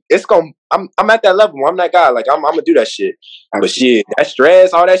my music, it's gonna. I'm at that level. I'm that guy. Like I'm gonna do that shit. But shit, that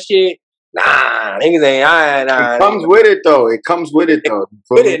stress, all that shit. Nah, niggas ain't. Nah, it comes with it though. It comes with it though.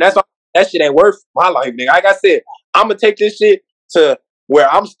 With it. That's why that shit ain't worth my life, nigga. Like I said, I'm gonna take this shit to where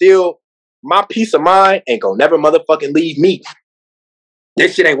I'm still. My peace of mind ain't gonna never motherfucking leave me.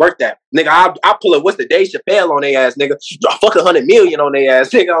 This shit ain't worth that. Nigga, I pull up, what's the Dave Chappelle on their ass, nigga? Fuck 100 million on their ass,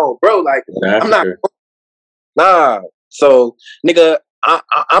 nigga. Oh, bro, like, I'm not. Nah. So, nigga,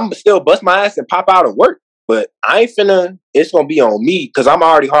 I'm still bust my ass and pop out and work. But I ain't finna, it's gonna be on me because I'm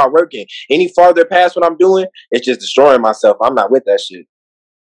already hard working. Any farther past what I'm doing, it's just destroying myself. I'm not with that shit.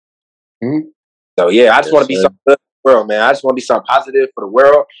 Mm-hmm. So, yeah, I just wanna be something good. World, man. I just want to be something positive for the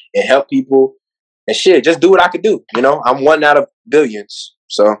world and help people and shit. Just do what I could do. You know, I'm one out of billions.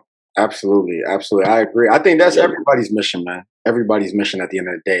 So absolutely, I agree. I think that's everybody's mission, man. Everybody's mission at the end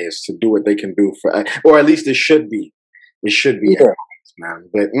of the day is to do what they can do for, or at least it should be. It should be, man.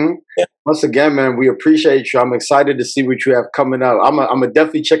 But once again, man, we appreciate you. I'm excited to see what you have coming up. I'm gonna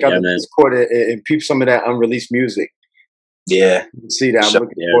definitely check out the Discord and peep some of that unreleased music. Yeah, see that. I'm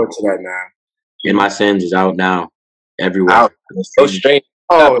looking forward to that now. And My Sins is out now. Everywhere. So strange.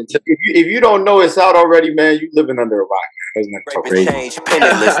 Oh, if you don't know it's out already, man, you living under a rock, man. Change,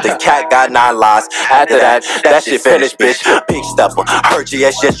 penniless. The cat got 9 lives. After that shit finished, bitch. Big stepper. Heard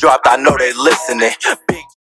GS just dropped. I know they listening. Big